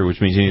is shorter, which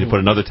means you need to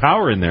put another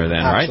tower in there then,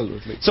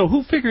 Absolutely. right? So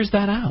who figures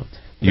that out?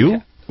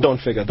 You?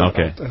 Don't figure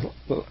that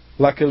out.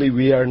 Luckily,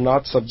 we are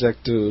not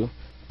subject to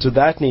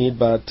that need,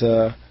 but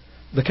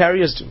the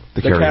carriers do.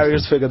 The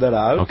carriers figure that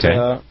out.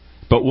 Okay.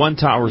 But one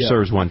tower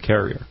serves one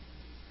carrier.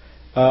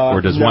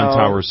 Or does one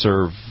tower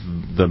serve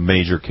the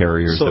major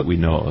carriers that we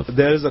know of?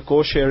 There is a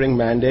co-sharing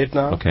mandate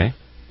now. Okay.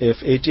 If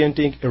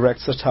AT&T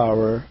erects a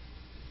tower,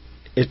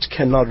 it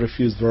cannot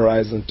refuse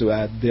Verizon to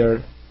add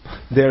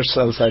their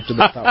cell site to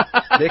the tower.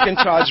 They can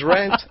charge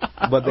rent,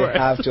 but they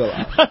have to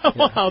allow.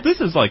 Wow, this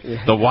is like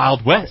the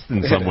Wild West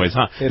in some ways,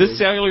 huh? This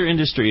cellular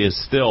industry is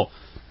still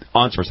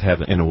entrepreneur's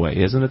heaven in a way,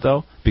 isn't it,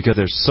 though? Because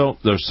there's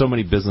so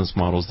many business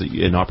models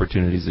and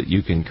opportunities that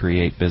you can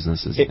create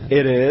businesses in.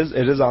 It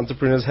is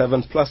entrepreneur's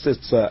heaven. Plus,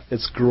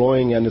 it's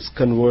growing and it's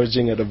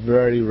converging at a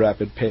very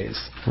rapid pace.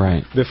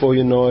 Right. Before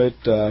you know it,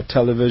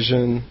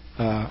 television,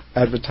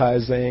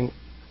 advertising,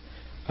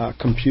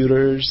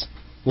 computers,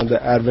 with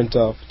the advent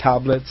of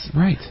tablets,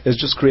 is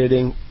just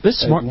creating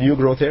new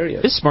growth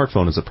areas. This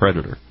smartphone is a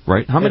predator,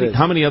 right? How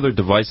many other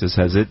devices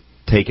has it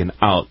taken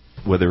out?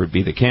 Whether it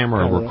be the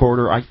camera or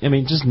recorder, I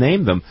mean, just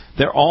name them.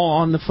 They're all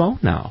on the phone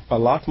now. A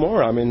lot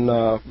more. I mean,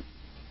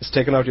 it's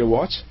taken out your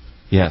watch.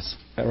 Yes.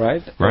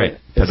 Right.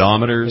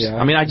 Pedometers. Yeah.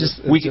 I mean,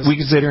 we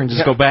can sit here and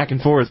just go back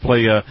and forth,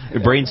 play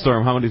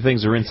brainstorm how many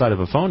things are inside of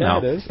a phone now.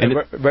 It is. And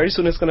very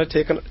soon it's going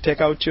to take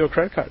out your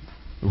credit card.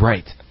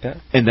 Right. Yeah.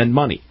 And then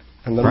money.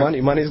 And the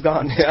money's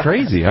gone. It's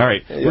crazy. All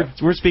right.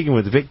 We're speaking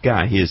with Vic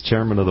Guy. He is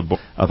chairman of the board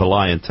of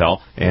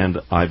Alliantel, and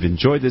I've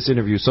enjoyed this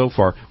interview so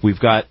far. We've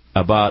got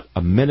about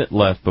a minute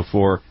left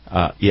before,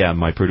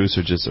 my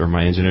producer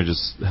my engineer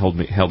just held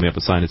me up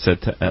a sign that said,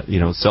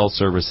 cell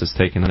service has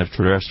taken out of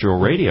terrestrial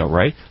radio,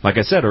 right? Like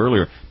I said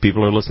earlier,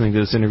 people are listening to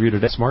this interview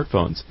today on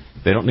smartphones.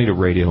 They don't need a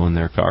radio in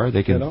their car.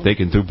 They can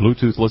through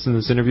Bluetooth listen to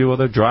this interview while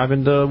they're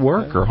driving to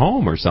work or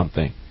home or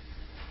something.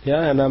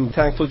 Yeah, and I'm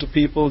thankful to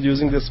people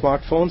using their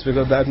smartphones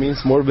because that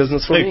means more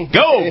business for me.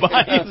 Go!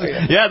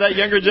 Yeah, that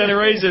younger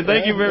generation.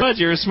 Thank you very much.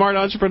 You're a smart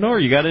entrepreneur.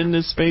 You got into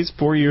this space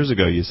 4 years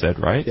ago, you said,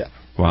 right? Yeah.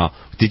 Wow.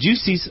 Did you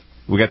see...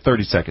 We got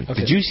 30 seconds. Okay.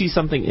 Did you see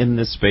something in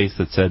this space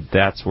that said,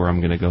 that's where I'm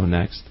going to go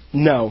next?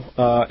 No.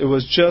 It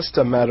was just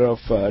a matter of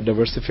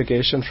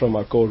diversification from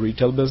our core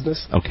retail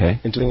business into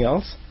something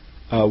else.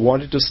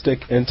 Wanted to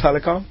stick in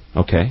telecom.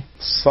 Okay.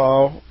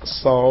 Saw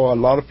a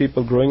lot of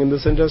people growing in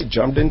this industry,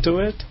 jumped into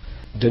it.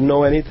 Didn't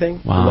know anything.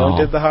 Wow.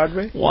 Learned it the hard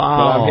way. Wow.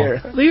 But I'm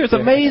here. It's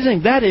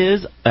amazing. That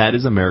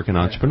is American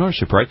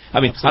entrepreneurship, right? I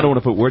mean, absolutely. I don't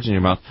want to put words in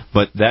your mouth,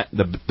 but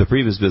the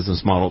previous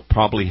business model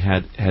probably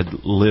had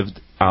lived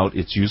out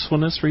its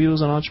usefulness for you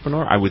as an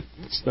entrepreneur? I would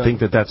think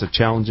that that's a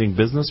challenging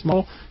business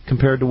model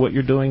compared to what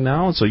you're doing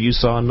now, and so you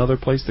saw another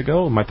place to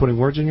go. Am I putting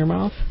words in your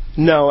mouth?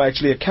 No,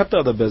 actually, I kept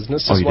out the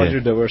business. Just wanted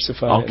to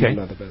diversify in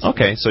another business.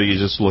 Okay, so you're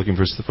just looking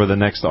for the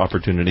next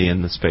opportunity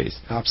in the space.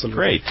 Absolutely.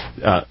 Great.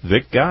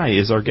 Vic Guy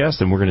is our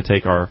guest, and we're going to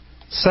take our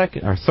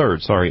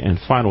third and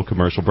final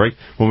commercial break.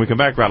 When we come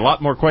back, we've got a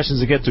lot more questions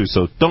to get to,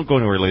 so don't go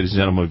anywhere, ladies and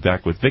gentlemen. We'll be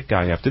back with Vic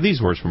Guy after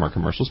these words from our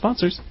commercial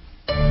sponsors.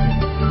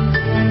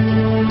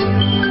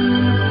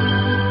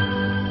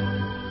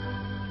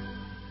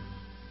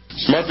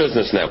 Smart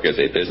Business Network is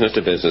a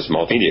business-to-business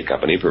multimedia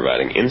company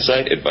providing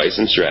insight, advice,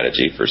 and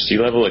strategy for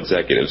C-level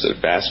executives of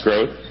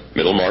fast-growth,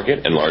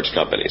 middle-market, and large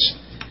companies.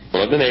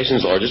 One of the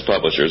nation's largest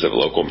publishers of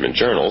local print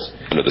journals,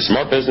 under the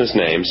Smart Business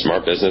name,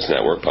 Smart Business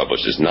Network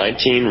publishes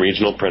 19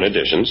 regional print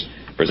editions,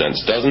 presents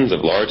dozens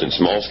of large and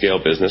small-scale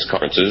business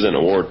conferences and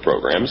award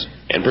programs,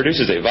 and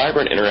produces a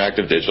vibrant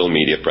interactive digital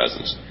media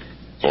presence.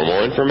 For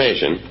more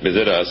information,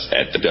 visit us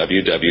at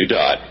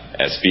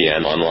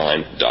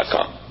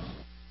www.sbnonline.com.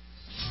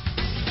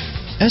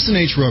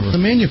 S&H Rubber,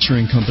 a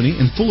manufacturing company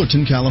in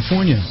Fullerton,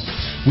 California.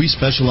 We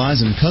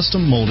specialize in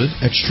custom molded,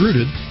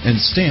 extruded, and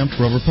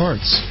stamped rubber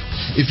parts.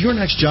 If your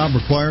next job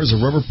requires a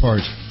rubber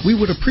part, we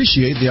would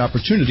appreciate the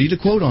opportunity to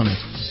quote on it.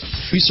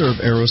 We serve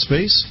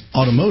aerospace,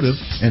 automotive,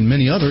 and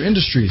many other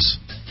industries.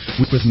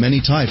 With many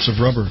types of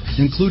rubber,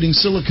 including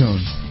silicone,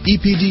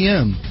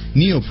 EPDM,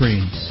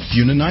 neoprene,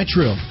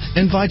 uninitril,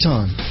 and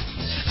Viton.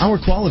 Our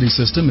quality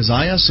system is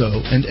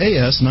ISO and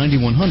AS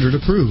 9100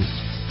 approved.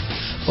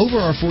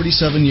 Over our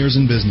 47 years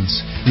in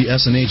business, the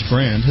S&H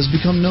brand has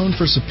become known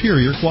for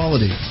superior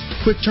quality,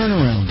 quick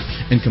turnaround,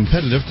 and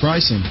competitive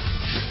pricing.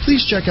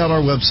 Please check out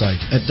our website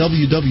at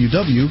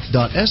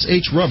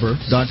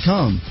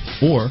www.shrubber.com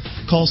or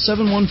call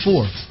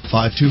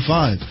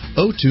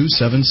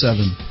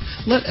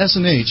 714-525-0277. Let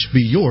S&H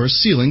be your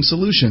sealing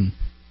solution.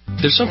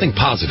 There's something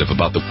positive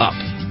about the up.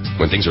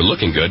 When things are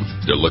looking good,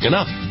 they're looking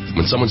up.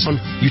 When someone's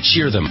on, you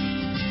cheer them.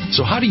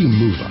 So how do you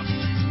move up?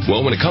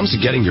 Well, when it comes to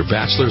getting your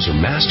bachelor's or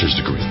master's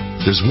degree,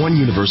 there's one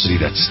university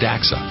that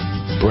stacks up,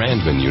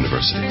 Brandman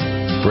University.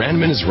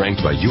 Brandman is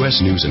ranked by U.S.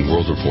 News &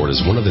 World Report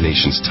as one of the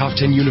nation's top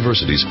 10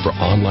 universities for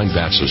online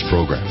bachelor's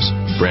programs.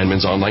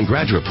 Brandman's online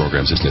graduate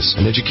programs, business,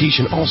 and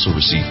education also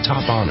receive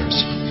top honors.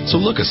 So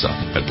look us up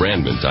at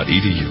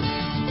brandman.edu.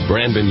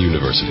 Brandman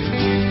University.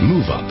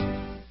 Move up.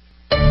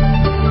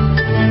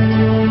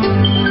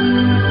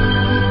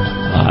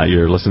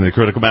 You're listening to the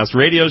Critical Mass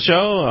Radio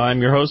Show.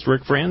 I'm your host,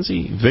 Rick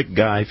Franzi, Vic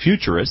Guy,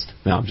 futurist.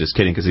 Now, I'm just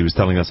kidding because he was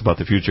telling us about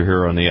the future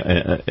here on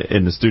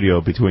in the studio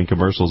between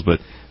commercials, but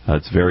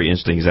it's very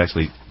interesting. He's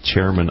actually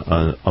chairman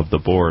of the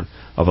board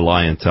of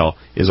Alliantel,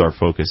 is our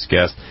focus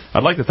guest.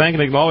 I'd like to thank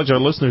and acknowledge our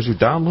listeners who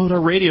download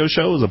our radio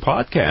show as a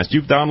podcast.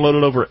 You've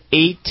downloaded over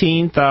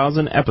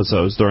 18,000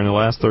 episodes during the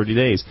last 30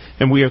 days,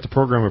 and we at the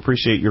program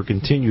appreciate your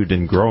continued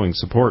and growing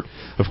support.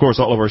 Of course,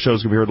 all of our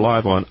shows can be heard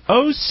live on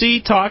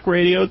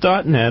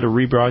octalkradio.net or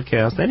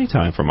rebroadcast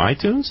anytime from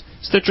iTunes,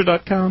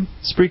 Stitcher.com,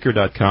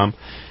 Spreaker.com.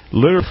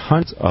 Literally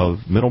hundreds of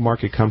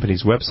middle-market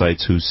companies'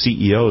 websites whose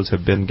CEOs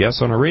have been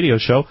guests on our radio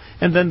show,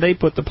 and then they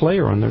put the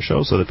player on their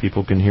show so that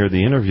people can hear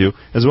the interview,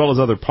 as well as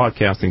other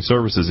podcasting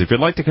services. If you'd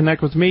like to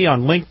connect with me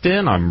on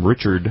LinkedIn, I'm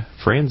Richard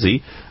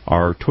Franzi.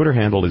 Our Twitter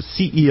handle is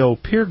CEO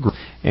Peer Group,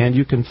 and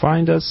you can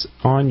find us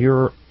on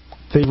your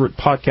favorite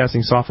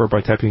podcasting software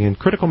by typing in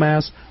Critical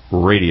Mass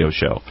Radio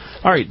Show.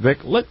 All right,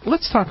 Vic,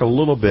 let's talk a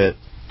little bit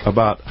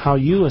about how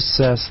you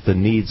assess the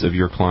needs of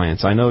your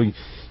clients. I know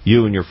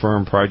you and your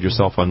firm pride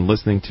yourself on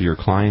listening to your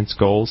clients'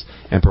 goals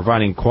and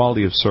providing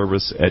quality of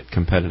service at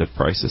competitive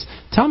prices.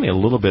 Tell me a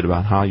little bit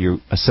about how you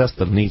assess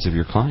the needs of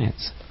your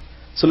clients.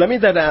 So let me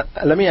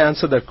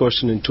answer that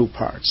question in two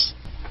parts.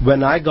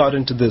 When I got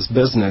into this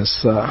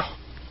business,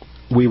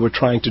 we were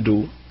trying to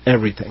do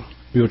everything.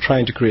 We were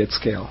trying to create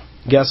scale.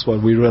 Guess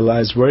what? We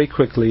realized very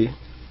quickly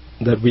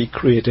that we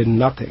created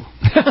nothing.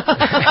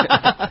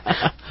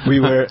 we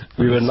were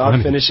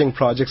not finishing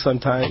projects on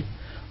time.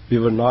 We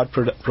were not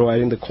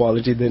providing the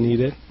quality they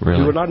needed.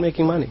 Really? We were not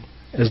making money.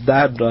 Is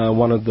that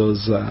one of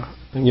those, the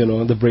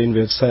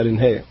brainwave said,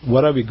 hey,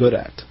 what are we good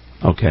at?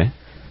 Okay.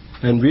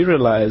 And we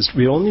realized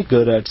we're only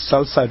good at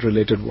sell-side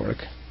related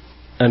work.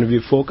 And if we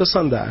focus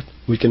on that,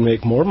 we can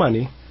make more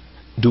money,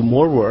 do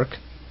more work,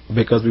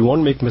 because we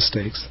won't make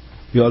mistakes.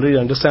 We already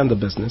understand the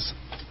business.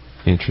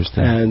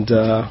 Interesting.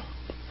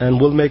 And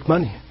we'll make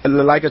money.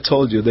 Like I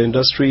told you, the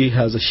industry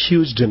has a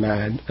huge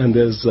demand, and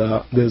there's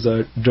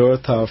a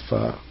dearth of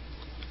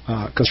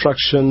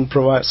construction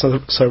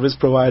service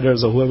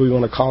providers, or whoever you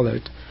want to call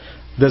it.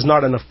 There's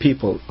not enough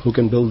people who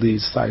can build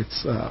these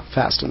sites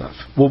fast enough.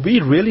 What we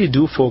really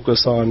do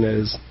focus on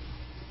is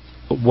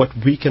what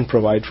we can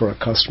provide for a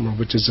customer,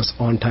 which is just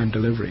on-time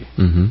delivery,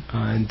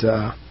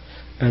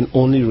 and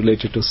only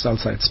related to cell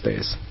site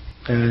space.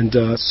 And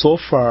so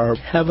far,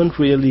 haven't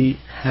really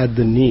had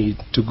the need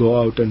to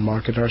go out and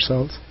market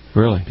ourselves.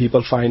 Really?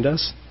 People find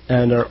us,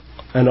 and our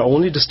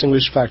only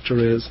distinguished factor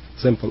is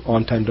simple,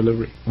 on-time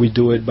delivery. We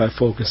do it by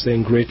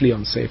focusing greatly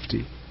on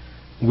safety.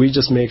 We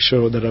just make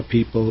sure that our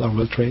people are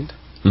well-trained.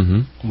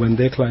 Mm-hmm. When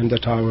they climb the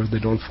tower, they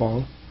don't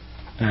fall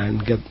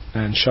and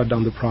shut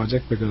down the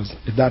project, because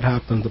if that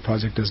happens, the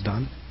project is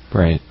done.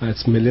 Right.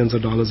 It's millions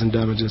of dollars in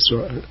damages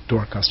to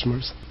our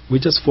customers. We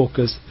just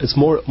focus. It's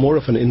more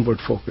of an inward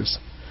focus,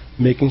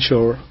 making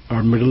sure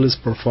our middle is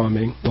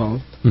performing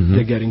well. Mm-hmm.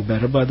 They're getting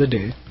better by the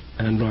day,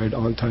 and right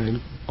on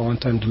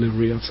time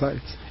delivery of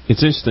sites.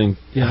 It's interesting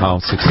how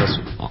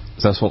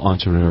successful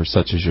entrepreneurs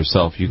such as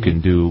yourself, you can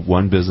do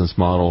one business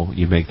model,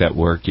 you make that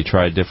work, you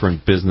try a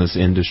different business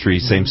industry,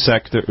 same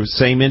sector,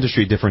 same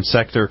industry, different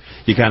sector.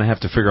 You kind of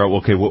have to figure out,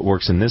 okay, what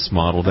works in this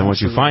model. Then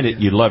once you find it,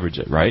 you leverage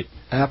it, right?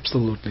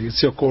 Absolutely.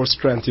 It's your core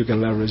strength you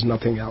can leverage,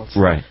 nothing else.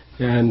 Right.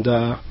 And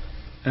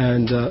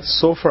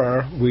so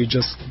far, we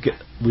just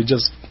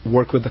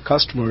work with the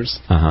customers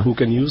who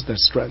can use that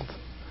strength.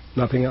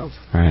 Nothing else.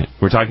 Right.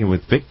 We're talking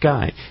with Vic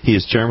Guy. He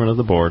is chairman of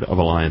the board of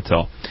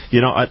Alliantel. You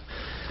know,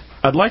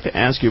 I'd like to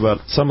ask you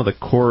about some of the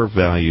core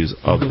values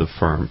of the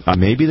firm.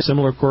 Maybe the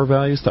similar core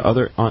values to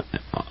other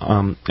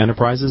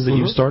enterprises that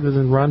you've started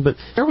and run, but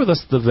share with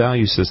us the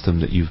value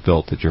system that you've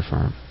built at your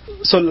firm.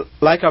 So,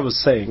 like I was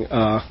saying,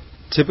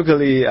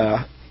 typically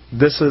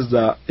this is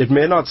it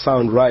may not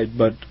sound right,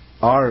 but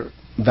our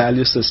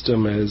value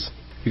system is,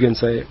 you can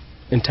say,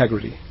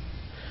 integrity.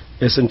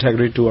 It's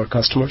integrity to our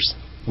customers.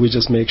 We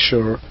just make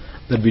sure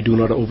that we do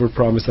not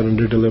overpromise and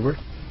underdeliver.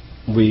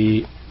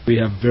 We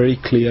have very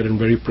clear and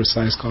very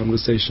precise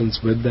conversations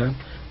with them.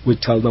 We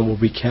tell them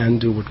what we can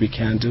do, what we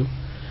can't do.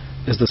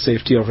 Is the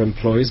safety of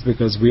employees,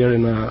 because we are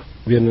in an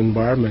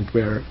environment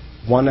where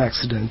one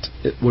accident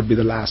would be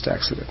the last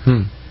accident.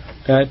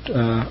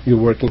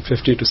 You're working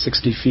 50 to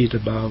 60 feet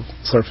above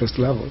surface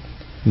level.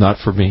 Not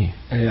for me.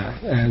 Yeah,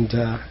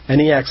 and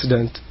any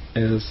accident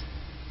is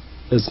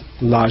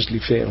largely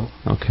fatal.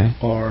 Okay.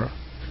 Or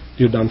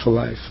you're done for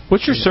life.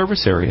 What's your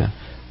service area?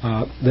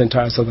 The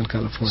entire Southern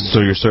California.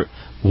 So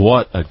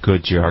what a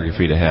good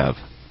geography to have,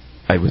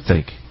 I would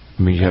think.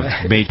 I mean, you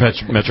have major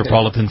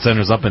metropolitan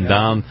centers up and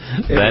down.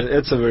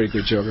 It's a very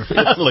good geography.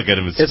 Look at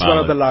him. It's smiling. One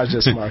of the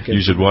largest markets.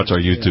 You should watch our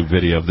YouTube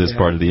video of this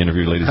part of the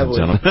interview, ladies and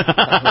gentlemen.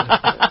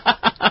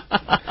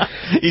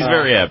 He's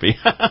very happy.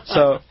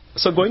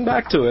 So going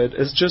back to it,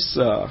 it's just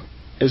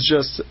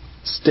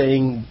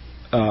staying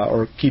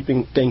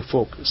staying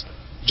focused.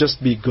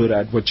 Just be good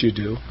at what you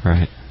do.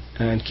 Right.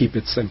 And keep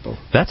it simple.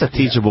 That's a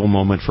teachable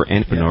moment for any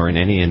entrepreneur in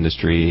any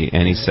industry,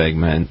 any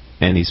segment,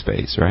 any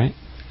space, right?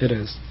 It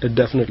is. It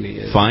definitely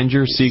is. Find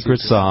your secret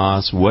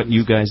sauce, what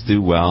you guys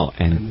do well,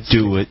 and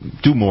do it.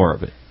 Do more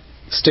of it.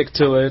 Stick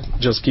to it.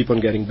 Just keep on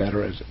getting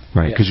better at it.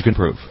 Right, because you can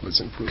improve.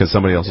 Because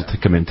somebody else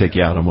will come in and take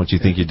you out on what you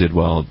think you did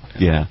well.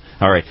 Yeah.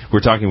 All right. We're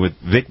talking with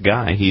Vic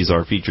Guy. He's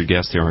our featured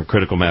guest here on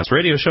Critical Mass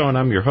Radio Show, and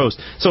I'm your host.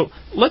 So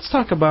let's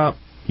talk about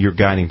your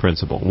guiding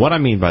principle. What I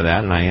mean by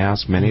that, and I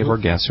ask many of our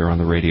guests here on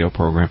the radio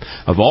program,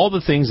 of all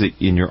the things that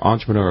in your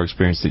entrepreneurial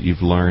experience that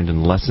you've learned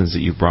and lessons that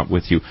you've brought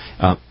with you,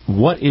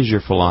 what is your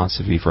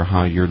philosophy for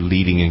how you're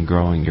leading and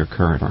growing your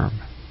current firm?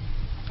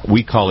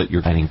 We call it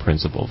your guiding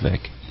principle,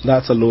 Vic.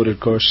 That's a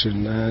loaded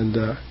question.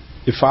 And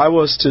if I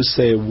was to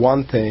say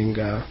one thing,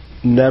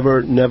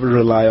 never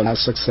rely on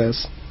past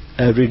success.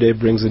 Every day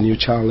brings a new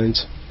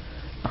challenge.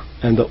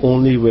 And the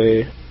only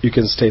way you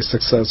can stay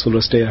successful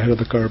or stay ahead of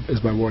the curve is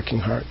by working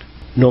hard.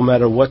 No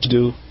matter what you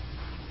do,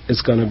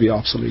 it's going to be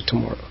obsolete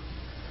tomorrow.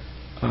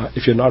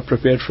 If you're not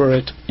prepared for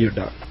it, you're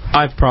done.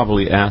 I've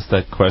probably asked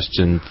that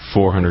question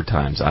 400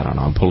 times. I don't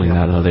know. I'm pulling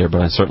that out of there,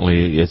 but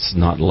it's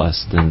not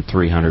less than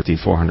 300 to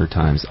 400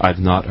 times. I've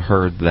not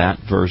heard that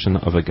version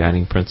of a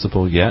guiding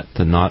principle yet,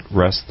 to not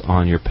rest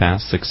on your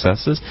past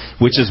successes,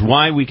 which is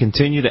why we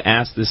continue to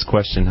ask this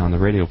question on the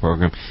radio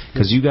program,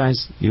 because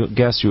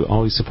you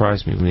always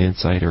surprise me with the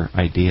insight or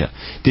idea.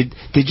 Did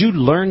you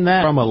learn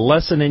that from a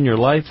lesson in your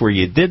life where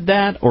you did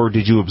that, or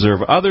did you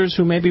observe others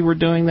who maybe were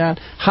doing that?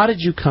 How did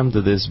you come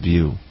to this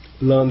view?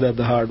 Learned that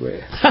the hard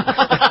way.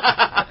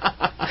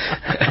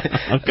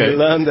 Okay.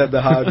 Learned that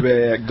the hard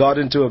way. I got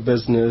into a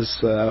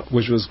business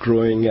which was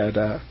growing at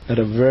a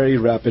very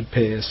rapid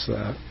pace.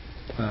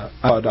 I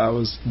thought I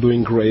was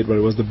doing great, but it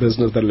was the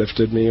business that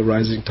lifted me.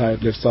 Rising tide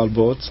lifts all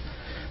boats.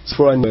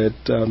 So I knew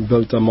it,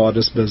 built a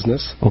modest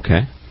business.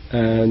 Okay.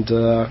 And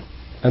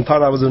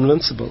thought I was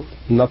invincible.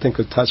 Nothing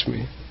could touch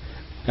me.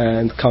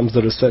 And comes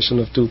the recession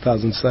of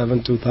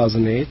 2007,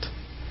 2008.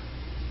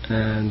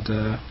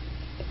 And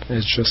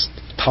it's just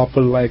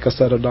toppled like a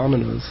set of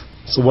dominoes.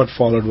 So what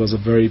followed was a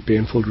very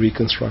painful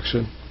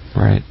reconstruction.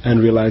 Right. And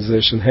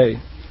realization, hey,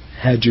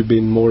 had you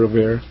been more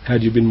aware,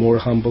 had you been more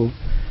humble,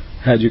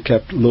 had you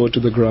kept low to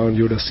the ground,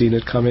 you would have seen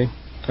it coming.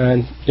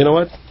 And you know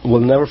what? We'll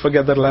never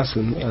forget that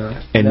lesson.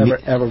 Never,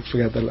 ever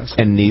forget that lesson.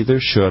 And neither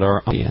should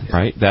our audience,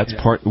 right? That's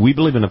part. We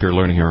believe in peer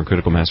learning here on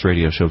Critical Mass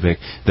Radio Show, Vic,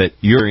 that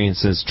your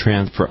experiences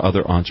transfer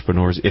other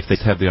entrepreneurs if they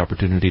have the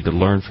opportunity to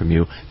learn from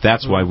you.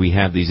 That's why we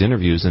have these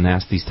interviews and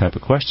ask these type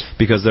of questions,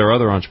 because there are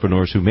other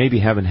entrepreneurs who maybe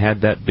haven't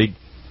had that big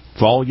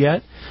fall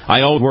yet.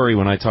 I always worry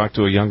when I talk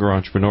to a younger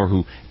entrepreneur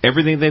who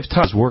everything they've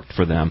touched has worked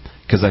for them,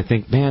 because I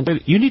think, man,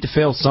 you need to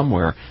fail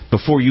somewhere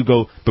before you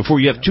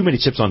have too many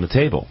chips on the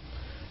table.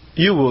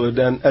 You would,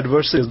 and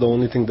adversity is the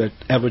only thing that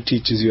ever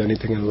teaches you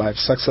anything in life.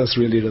 Success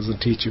really doesn't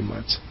teach you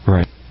much.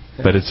 Right.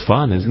 But it's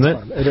fun, isn't it?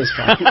 Fun. It is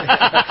fun.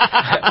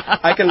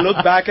 I can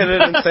look back at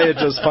it and say it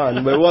was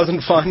fun, but it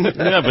wasn't fun.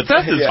 Yeah, but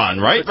that is fun,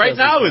 right? Right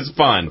now is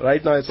fun.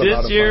 Right now it's a lot of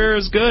fun. This year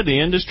is good. The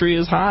industry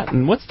is hot.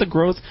 And what's the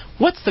growth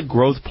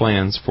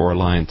plans for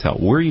Alliantel?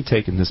 Where are you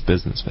taking this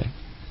business, Vic?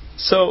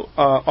 So,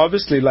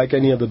 obviously, like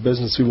any other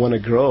business, we want to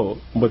grow,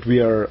 but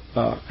we are,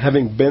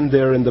 having been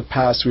there in the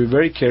past, we're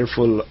very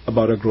careful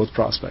about our growth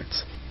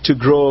prospects. To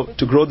grow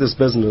this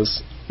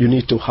business, you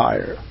need to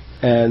hire.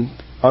 And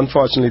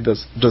unfortunately,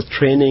 the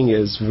training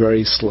is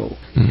very slow.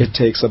 Mm-hmm. It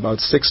takes about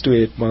 6 to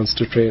 8 months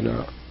to train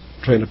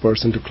a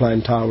person to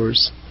climb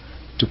towers,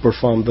 to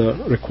perform the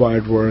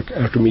required work,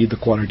 and to meet the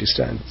quality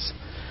standards.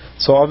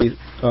 So obviously,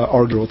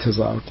 our growth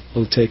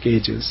will take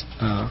ages.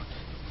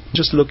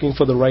 Just looking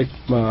for the right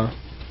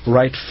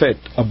fit,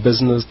 a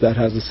business that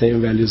has the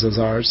same values as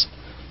ours.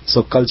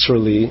 So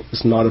culturally,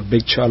 it's not a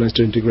big challenge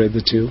to integrate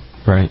the two.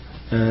 Right.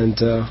 And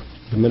the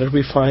minute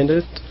we find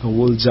it,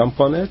 we'll jump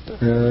on it,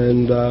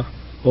 and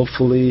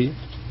hopefully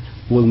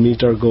we'll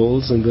meet our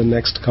goals in the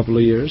next couple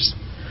of years.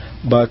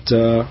 But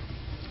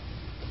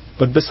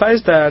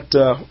besides that,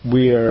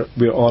 we're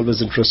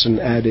always interested in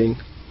adding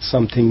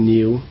something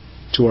new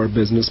to our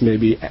business,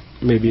 maybe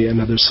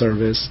another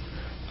service,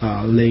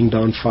 laying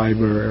down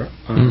fiber,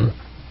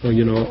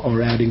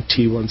 or adding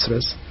T1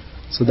 service.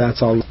 So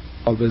that's always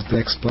the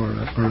next or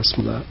a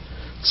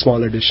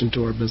small addition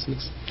to our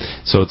business.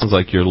 So it sounds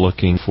like you're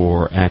looking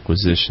for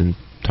acquisition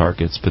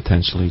targets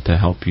potentially to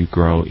help you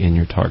grow in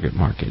your target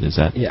market. Is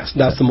that? Yes,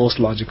 that's the most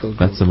logical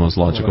growth. That's the most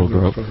logical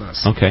growth.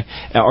 Okay.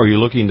 Are you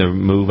looking to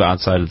move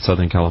outside of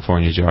Southern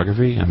California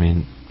geography? I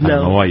mean, I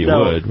don't know why you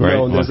would, right?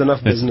 No, there's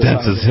enough business.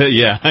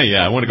 Yeah.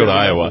 I want to go to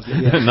Iowa.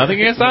 Nothing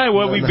against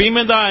Iowa. We beam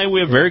into Iowa. We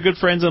have very good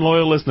friends and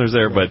loyal listeners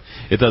there, but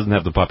it doesn't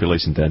have the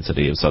population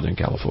density of Southern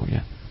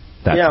California.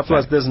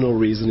 Plus there's no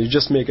reason. You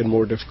just make it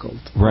more difficult.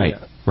 Right,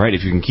 right.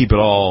 If you can keep it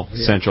all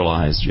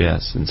centralized,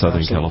 yes, in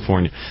Southern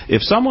California.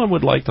 If someone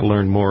would like to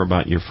learn more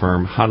about your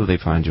firm, how do they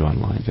find you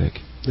online, Vic?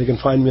 They can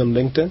find me on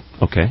LinkedIn.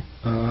 Okay.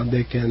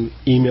 They can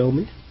email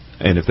me.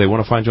 And if they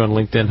want to find you on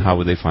LinkedIn, how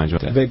would they find you?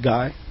 Vic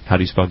Ghai. How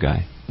do you spell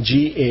Ghai?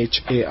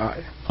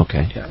 Ghai.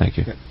 Okay, thank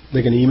you.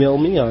 They can email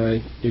me.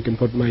 You can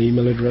put my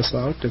email address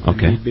out if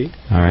need be.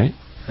 All right.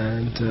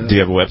 And do you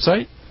have a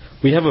website?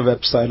 We have a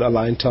website,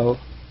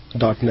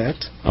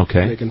 Alliantel.net.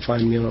 Okay. They can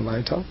find me on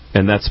Alliantel.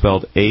 And that's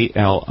spelled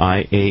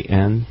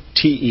ALIANTEL.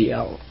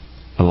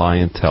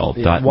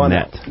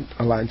 Alliantel.net.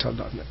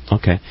 Alliantel.net.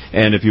 Okay.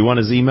 And if you want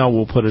his email,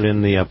 we'll put it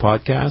in the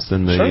podcast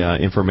and the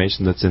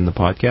information that's in the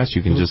podcast.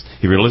 You can just,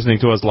 if you're listening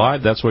to us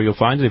live, that's where you'll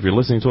find it. If you're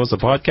listening to us a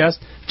podcast,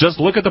 just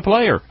look at the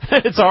player.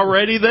 It's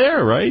already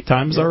there, right?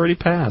 Time's already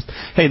passed.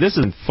 Hey, this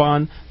is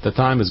fun. The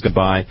time is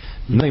goodbye.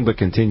 Nothing but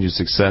continued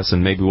success,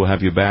 and maybe we'll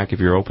have you back if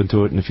you're open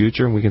to it in the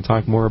future, and we can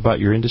talk more about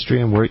your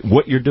industry and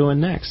what you're doing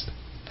next.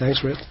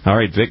 Thanks, Rick. All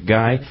right, Vic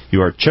Ghai,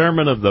 you are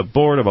chairman of the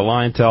board of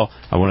Alliantel.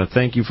 I want to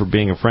thank you for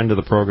being a friend of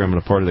the program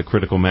and a part of the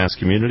critical mass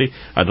community.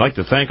 I'd like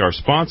to thank our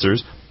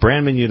sponsors,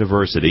 Brandman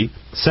University,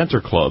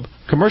 Center Club,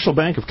 Commercial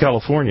Bank of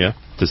California,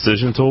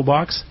 Decision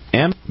Toolbox,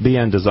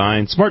 MBN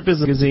Design, Smart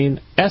Business Magazine,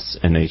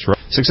 S&H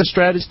Success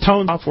Strategies,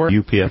 Tone Software,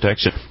 UP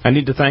Protection. I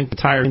need to thank the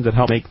entire team that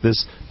helped make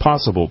this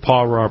possible.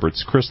 Paul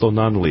Roberts, Crystal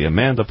Nunley,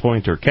 Amanda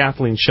Pointer,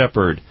 Kathleen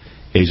Shepard,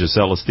 Asia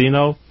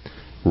Celestino,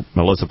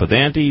 Melissa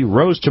Pedanti,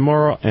 Rose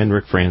Chamorro, and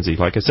Rick Franzi.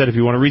 Like I said, if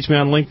you want to reach me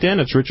on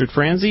LinkedIn, it's Richard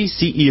Franzi.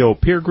 CEO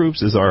Peer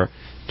Groups is our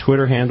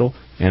Twitter handle.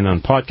 And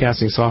on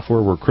podcasting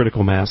software, we're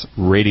Critical Mass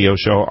Radio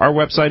Show. Our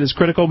website is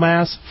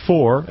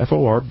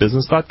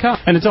criticalmass4business.com.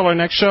 And until our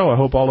next show, I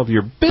hope all of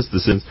your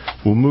businesses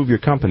will move your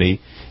company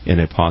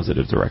in a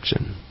positive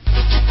direction.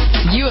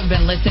 You have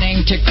been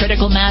listening to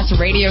Critical Mass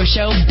Radio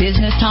Show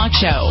Business Talk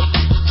Show,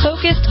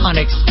 focused on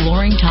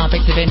exploring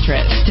topics of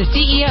interest to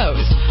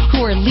CEOs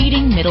who are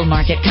leading middle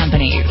market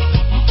companies.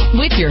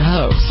 With your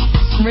host,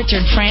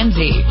 Richard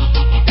Franzi.